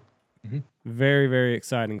 Absolutely. Mm-hmm. Very, very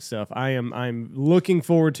exciting stuff. I'm looking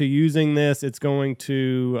forward to using this. It's going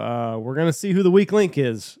to we're going to see who the weak link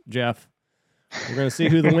is, Jeff. We're going to see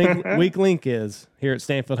who the weak link is here at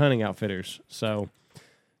Stanfield Hunting Outfitters. So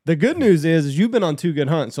the good news is you've been on 2 good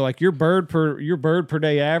hunts. So like your bird per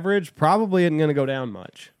day average probably isn't going to go down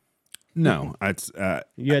much. No, it's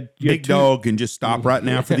you had big dog can just stop right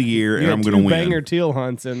now for the year, and I'm going to win. Banger teal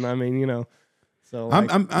hunts, and I mean, so like,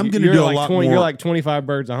 I'm going to do a lot more. You're like 25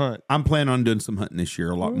 birds a hunt. I'm planning on doing some hunting this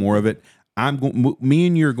year, a lot more of it. Me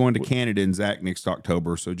and you are going to Canada and Zach next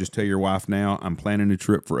October. So just tell your wife now. I'm planning a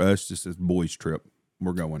trip for us, just as boys' trip.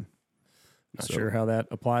 We're going. Not sure how that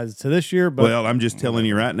applies to this year, but well, I'm just telling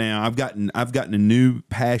you right now. I've gotten a new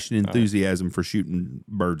passion, enthusiasm for shooting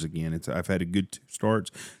birds again. I've had a good 2 starts.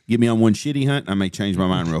 Get me on one shitty hunt, I may change my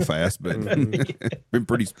mind real fast, but been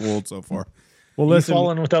pretty spoiled so far. Well, listen, you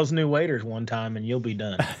fall in with those new waders one time, and you'll be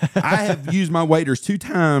done. I have used my waders 2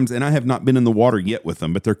 times, and I have not been in the water yet with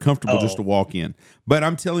them, but they're comfortable just to walk in. But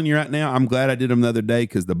I'm telling you right now, I'm glad I did them the other day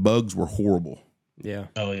because the bugs were horrible. Yeah.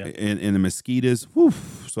 Oh, yeah. And the mosquitoes. Whew,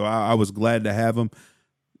 so I was glad to have them.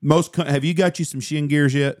 Have you got you some shin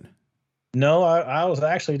gears yet? No, I was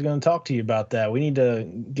actually going to talk to you about that. We need to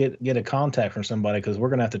get a contact from somebody because we're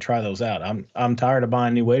going to have to try those out. I'm tired of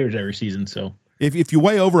buying new waders every season, so. If you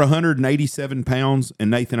weigh over 187 pounds, and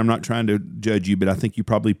Nathan, I'm not trying to judge you, but I think you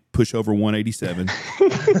probably push over 187.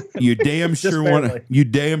 You damn sure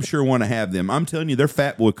want to have them. I'm telling you, they're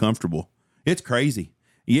fat boy comfortable. It's crazy.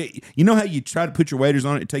 You know how you try to put your waders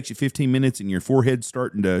on it takes you 15 minutes and your forehead's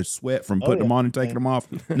starting to sweat from putting them on and taking them off?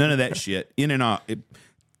 None of that shit. In and out.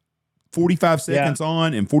 45 seconds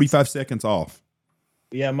on and 45 seconds off.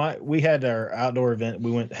 Yeah, we had our outdoor event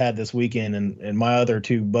we had this weekend, and my other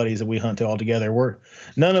 2 buddies that we hunt all together,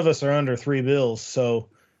 none of us are under 3 bills. So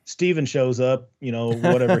Steven shows up,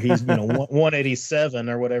 whatever he's 187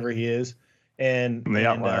 or whatever he is, and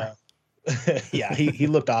yeah, he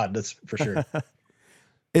looked odd, that's for sure.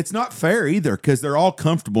 It's not fair either because they're all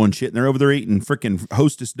comfortable and shit, and they're over there eating freaking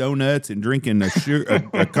Hostess donuts and drinking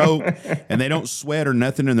a Coke, and they don't sweat or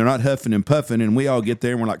nothing, and they're not huffing and puffing, and we all get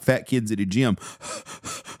there and we're like fat kids at a gym.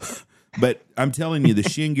 But I'm telling you, the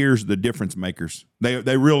shin gears are the difference makers.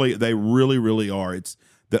 They really are. It's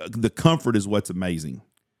the comfort is what's amazing.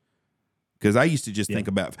 Because I used to just think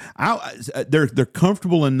about they're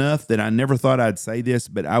comfortable enough that I never thought I'd say this,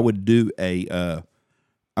 but I would do a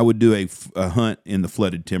hunt in the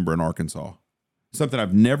flooded timber in Arkansas. Something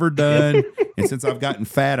I've never done. And since I've gotten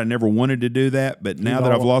fat, I never wanted to do that. But now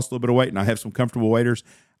that I've lost a little bit of weight and I have some comfortable waders,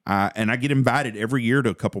 and I get invited every year to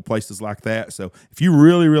a couple places like that. So if you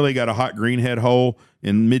really, really got a hot greenhead hole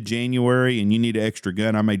in mid-January and you need an extra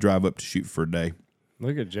gun, I may drive up to shoot for a day.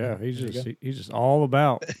 Look at Jeff. He's just all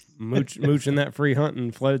about mooching that free hunting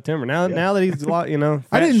flooded timber. Now that he's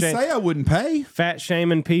I didn't say I wouldn't pay. Fat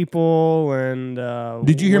shaming people and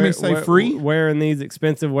did you hear me say free? Wearing these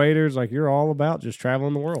expensive waders, like you're all about just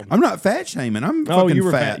traveling the world. I'm not fat shaming. I'm fucking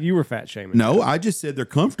fat. You were fat shaming. No, I just said they're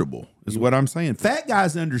comfortable. Is what I'm saying. Fat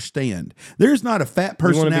guys understand. There's not a fat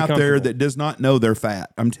person out there that does not know they're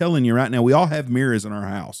fat. I'm telling you right now. We all have mirrors in our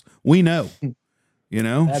house. We know.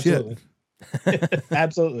 Absolutely. Shit.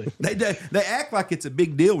 Absolutely. They act like it's a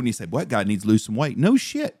big deal when you say, "Well, that guy needs to lose some weight." No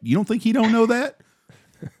shit. You don't think he don't know that?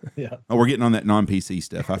 Yeah. Oh, we're getting on that non-PC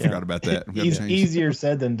stuff. I forgot about that. Easier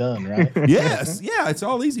said than done, right? Yes. Yeah, it's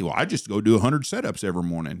all easy. Well, I just go do 100 setups every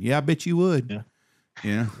morning. Yeah, I bet you would.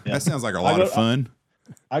 Yeah. That sounds like a lot of fun.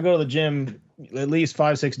 I go to the gym at least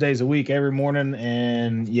 5-6 days a week every morning,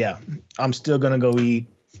 and I'm still gonna go eat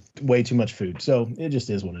way too much food. So it just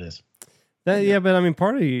is what it is. But I mean,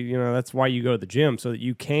 part of that's why you go to the gym so that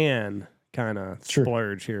you can kind of Sure.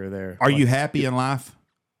 splurge here or there. Are you happy in life?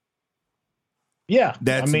 Yeah,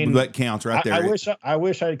 That counts right there. I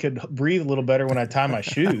wish I could breathe a little better when I tie my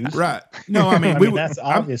shoes. Right. No, I mean, that's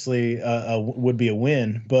obviously would be a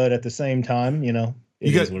win, but at the same time, it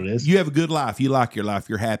is what it is. You have a good life. You like your life.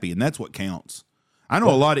 You're happy, and that's what counts. I know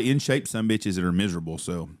a lot of in shape some bitches that are miserable.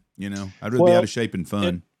 So I'd rather be out of shape and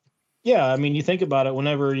fun. Yeah, I mean, you think about it.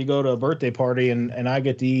 Whenever you go to a birthday party and I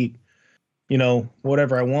get to eat,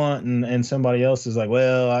 whatever I want, and somebody else is like,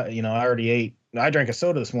 well, I already ate. I drank a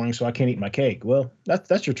soda this morning, so I can't eat my cake. Well,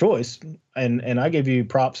 that's your choice, and I give you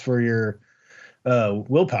props for your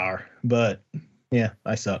willpower. But yeah,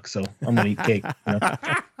 I suck, so I'm gonna eat cake.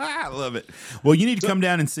 I love it. Well, you need to come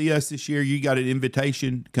down and see us this year. You got an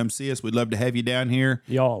invitation. Come see us. We'd love to have you down here.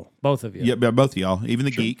 Y'all, both of you. Yeah, both of y'all, even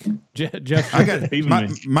the geek. Jeff, I got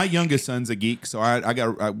my youngest son's a geek, so I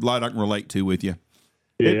got a lot I can relate to with you.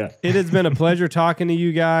 Yeah. It has been a pleasure talking to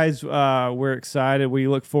you guys. We're excited. We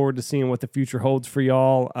look forward to seeing what the future holds for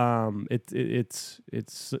y'all. It's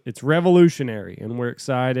revolutionary, and we're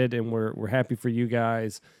excited, and we're happy for you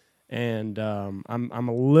guys. And I'm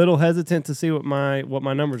a little hesitant to see what my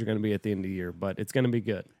numbers are going to be at the end of the year, but it's going to be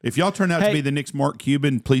good. If y'all turn out to be the next Mark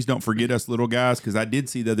Cuban, please don't forget us little guys, because I did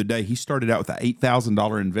see the other day he started out with an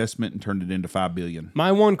 $8,000 investment and turned it into $5 billion.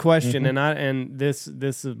 My one question, and this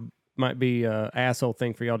might be an asshole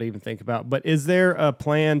thing for y'all to even think about, but is there a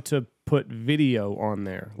plan to put video on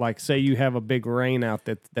there? Like, say you have a big rain out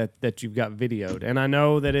that you've got videoed, and I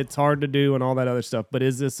know that it's hard to do and all that other stuff, but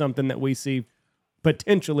is this something that we see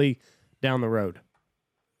potentially down the road?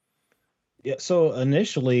 Yeah. So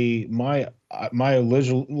initially, my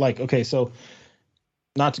original, so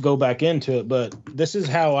not to go back into it, but this is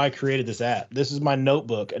how I created this app. This is my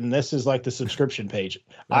notebook, and this is like the subscription page.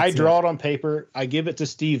 I draw it on paper, I give it to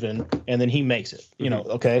Steven, and then he makes it,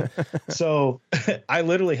 okay? So I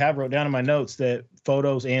literally have wrote down in my notes that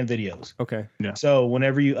photos and videos. Okay. Yeah. So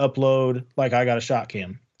whenever you upload, like I got a shot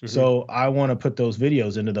cam. So I want to put those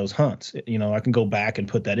videos into those hunts. I can go back and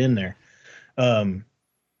put that in there.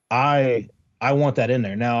 I want that in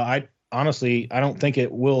there. Now, I don't think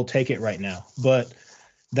it will take it right now, but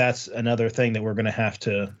that's another thing that we're going to have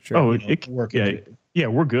to work into. Yeah,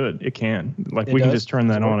 we're good. It can. We can just turn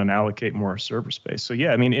that on and allocate more server space. So,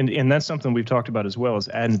 yeah, I mean, and that's something we've talked about as well, is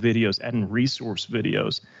adding videos, adding resource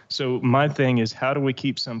videos. So my thing is, how do we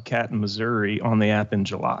keep some cat in Missouri on the app in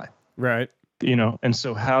July? Right. And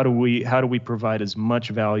so how do we provide as much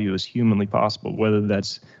value as humanly possible, whether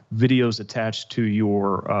that's videos attached to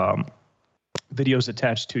your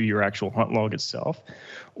actual hunt log itself,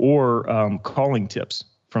 or calling tips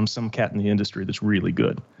from some cat in the industry that's really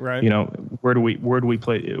good. Right. Where do we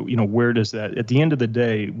play? Where does that? At the end of the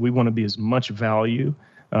day, we want to be as much value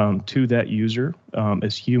to that user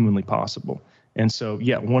as humanly possible. And so,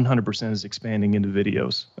 100% is expanding into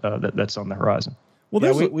videos. That's on the horizon.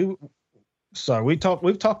 Well, we've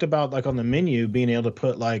talked about, like, on the menu being able to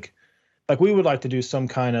put like we would like to do some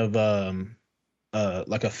kind of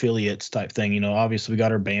like affiliates type thing. Obviously we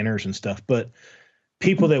got our banners and stuff, but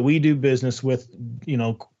people that we do business with,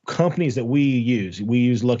 companies that we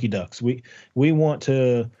use Lucky Ducks. We want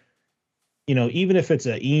to, even if it's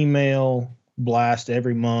an email blast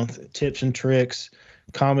every month, tips and tricks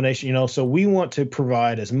combination, so we want to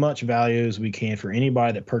provide as much value as we can for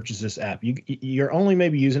anybody that purchases this app. You're only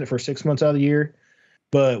maybe using it for 6 months out of the year,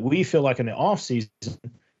 but we feel like in the off season,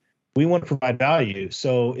 we want to provide value.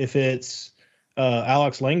 So if it's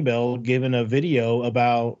Alex Langbell giving a video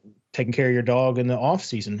about taking care of your dog in the off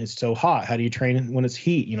season, it's so hot, how do you train when it's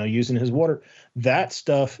heat, using his water, that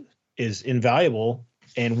stuff is invaluable.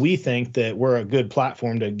 And we think that we're a good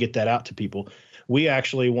platform to get that out to people. We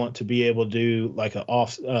actually want to be able to do like a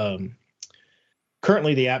off.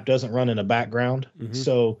 Currently, the app doesn't run in the background,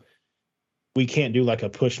 so we can't do like a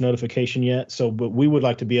push notification yet. But we would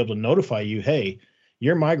like to be able to notify you, hey,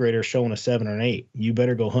 your migrator is showing a 7 or an 8. You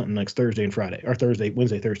better go hunting next Thursday and Friday, or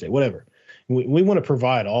Wednesday, Thursday, whatever. We want to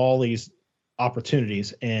provide all these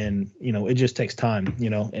opportunities, and it just takes time,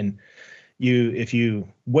 and if you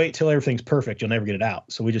wait till everything's perfect, you'll never get it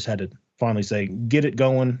out. So we just had to finally say, get it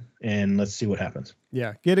going, and let's see what happens.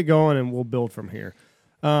 Yeah, get it going, and we'll build from here.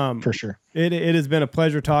 For sure. It has been a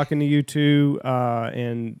pleasure talking to you two.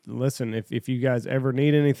 And listen, if you guys ever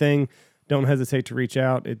need anything, don't hesitate to reach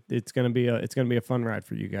out. It's gonna be a fun ride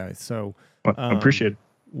for you guys. So I appreciate it.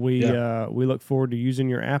 We look forward to using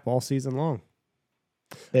your app all season long.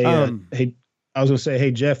 Hey, I was gonna say,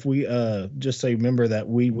 hey Jeff, we just say remember that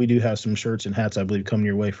we do have some shirts and hats, I believe, coming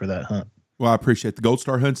your way for that hunt. Well, I appreciate the Gold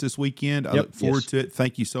Star hunts this weekend. I look forward to it.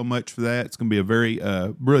 Thank you so much for that. It's going to be a very,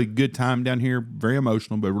 really good time down here. Very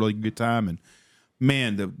emotional, but a really good time. And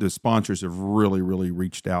man, the sponsors have really, really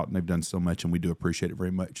reached out, and they've done so much, and we do appreciate it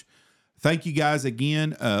very much. Thank you guys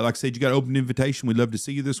again. Like I said, you got an open invitation. We'd love to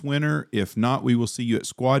see you this winter. If not, we will see you at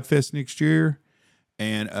Squad Fest next year.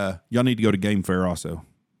 And y'all need to go to Game Fair also.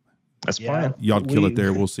 That's fine. Y'all kill it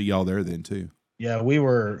there. We'll see y'all there then too. Yeah, we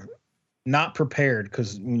were not prepared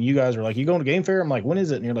because when you guys were like, "You going to Game Fair?" I'm like, "When is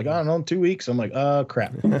it?" And you're like, "I don't know, in 2 weeks." I'm like,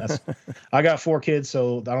 crap." I got 4 kids,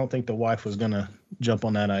 so I don't think the wife was gonna jump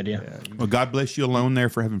on that idea. Yeah. Well, God bless you alone there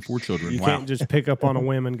for having 4 children. You can't just pick up on a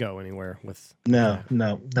whim and go anywhere with. No.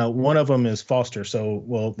 One of them is foster.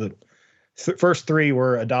 So, the first 3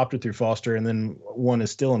 were adopted through foster, and then 1 is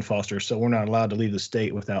still in foster. So we're not allowed to leave the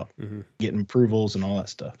state without getting approvals and all that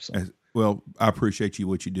stuff. So. Well, I appreciate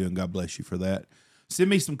what you do, and God bless you for that. Send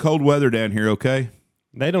me some cold weather down here, okay?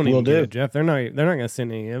 They don't even get it, Jeff. They're not going to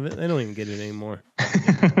send any of it. They don't even get it anymore.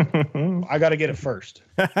 I got to get it first.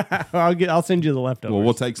 I'll send you the leftovers. Well,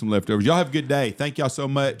 we'll take some leftovers. Y'all have a good day. Thank y'all so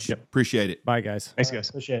much. Yep. Appreciate it. Bye, guys. Thanks, guys.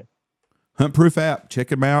 Appreciate it. HuntProof app. Check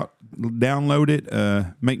them out. Download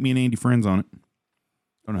it. Make me and Andy friends on it. I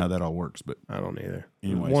don't know how that all works, but I don't either.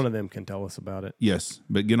 Anyways. One of them can tell us about it. Yes,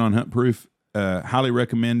 but get on HuntProof. Highly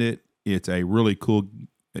recommend it. It's a really cool,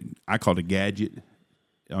 I call it a gadget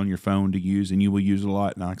on your phone to use, and you will use it a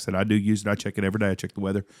lot. And like I said, I do use it. I check it every day. I check the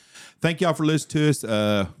weather. Thank y'all for listening to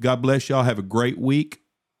us. God bless y'all. Have a great week.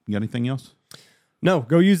 You got anything else? No,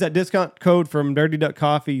 go use that discount code from Dirty Duck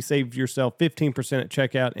Coffee. Save yourself 15% at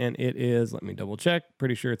checkout, and it is, let me double check.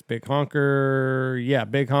 Pretty sure it's Big Honker. Yeah,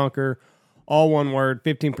 Big Honker. All one word,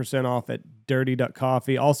 15% off at Dirty Duck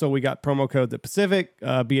Coffee. Also, we got promo codes at Pacific.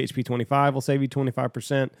 BHP25 will save you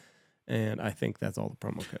 25%. And I think that's all the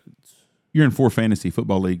promo codes. You're in 4 fantasy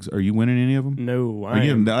football leagues. Are you winning any of them? No. Are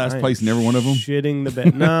you in last place in every one of them? Shitting the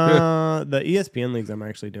bed. Nah, the ESPN leagues I'm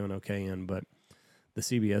actually doing okay in, but the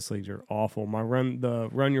CBS leagues are awful. My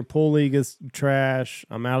run your pool league is trash.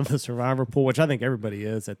 I'm out of the survivor pool, which I think everybody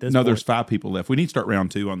is at this point. No, there's 5 people left. We need to start round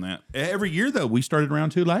 2 on that. Every year, though, we started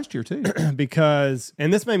round 2 last year, too. Because,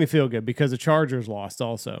 and this made me feel good because the Chargers lost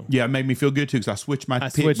also. Yeah, it made me feel good, too, because I switched my pick.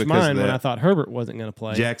 I switched mine when I thought Herbert wasn't going to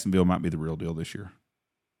play. Jacksonville might be the real deal this year.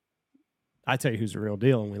 I tell you who's the real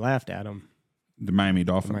deal, and we laughed at him. The Miami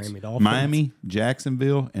Dolphins. Miami,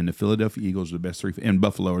 Jacksonville, and the Philadelphia Eagles are the best 3, and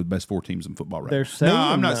Buffalo are the best 4 teams in football right now. No,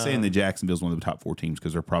 I'm not saying that Jacksonville's one of the top 4 teams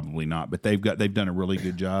because they're probably not, but they've done a really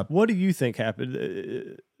good job. What do you think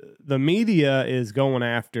happened? The media is going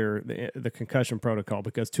after the concussion protocol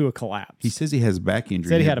because Tua collapsed. He says he has back injury.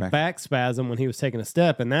 He said he had a back spasm when he was taking a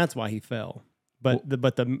step, and that's why he fell. But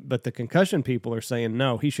the concussion people are saying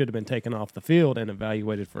no, he should have been taken off the field and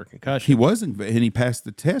evaluated for a concussion. He wasn't, and he passed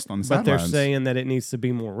the test on the sidelines. But they're saying that it needs to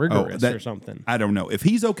be more rigorous or something. I don't know. If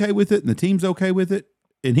he's okay with it and the team's okay with it,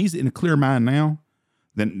 and he's in a clear mind now,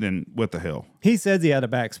 then what the hell? He says he had a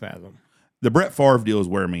back spasm. The Brett Favre deal is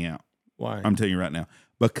wearing me out. Why? I'm telling you right now.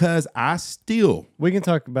 Because we can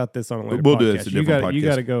talk about this on a later podcast. Do it. It's a different podcast. You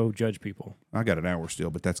got to go judge people. I got an hour still,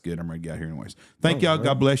 but that's good. I'm ready to get out here anyways. Thank y'all.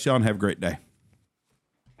 God bless y'all, and have a great day.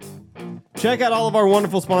 Check out all of our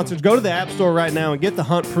wonderful sponsors. Go to the App Store right now and get the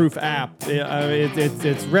HuntProof app.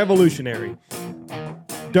 It's revolutionary.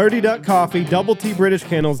 Dirty Duck Coffee, Double T British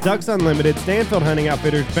Kennels, Ducks Unlimited, Stanfield Hunting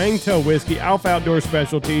Outfitters, Bang Toe Whiskey, Alpha Outdoor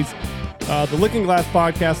Specialties, the Looking Glass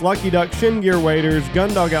Podcast, Lucky Duck, Shin Gear Waders,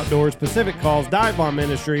 Gundog Outdoors, Pacific Calls, Dive Bomb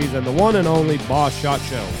Ministries, and the one and only Boss Shot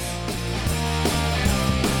Show.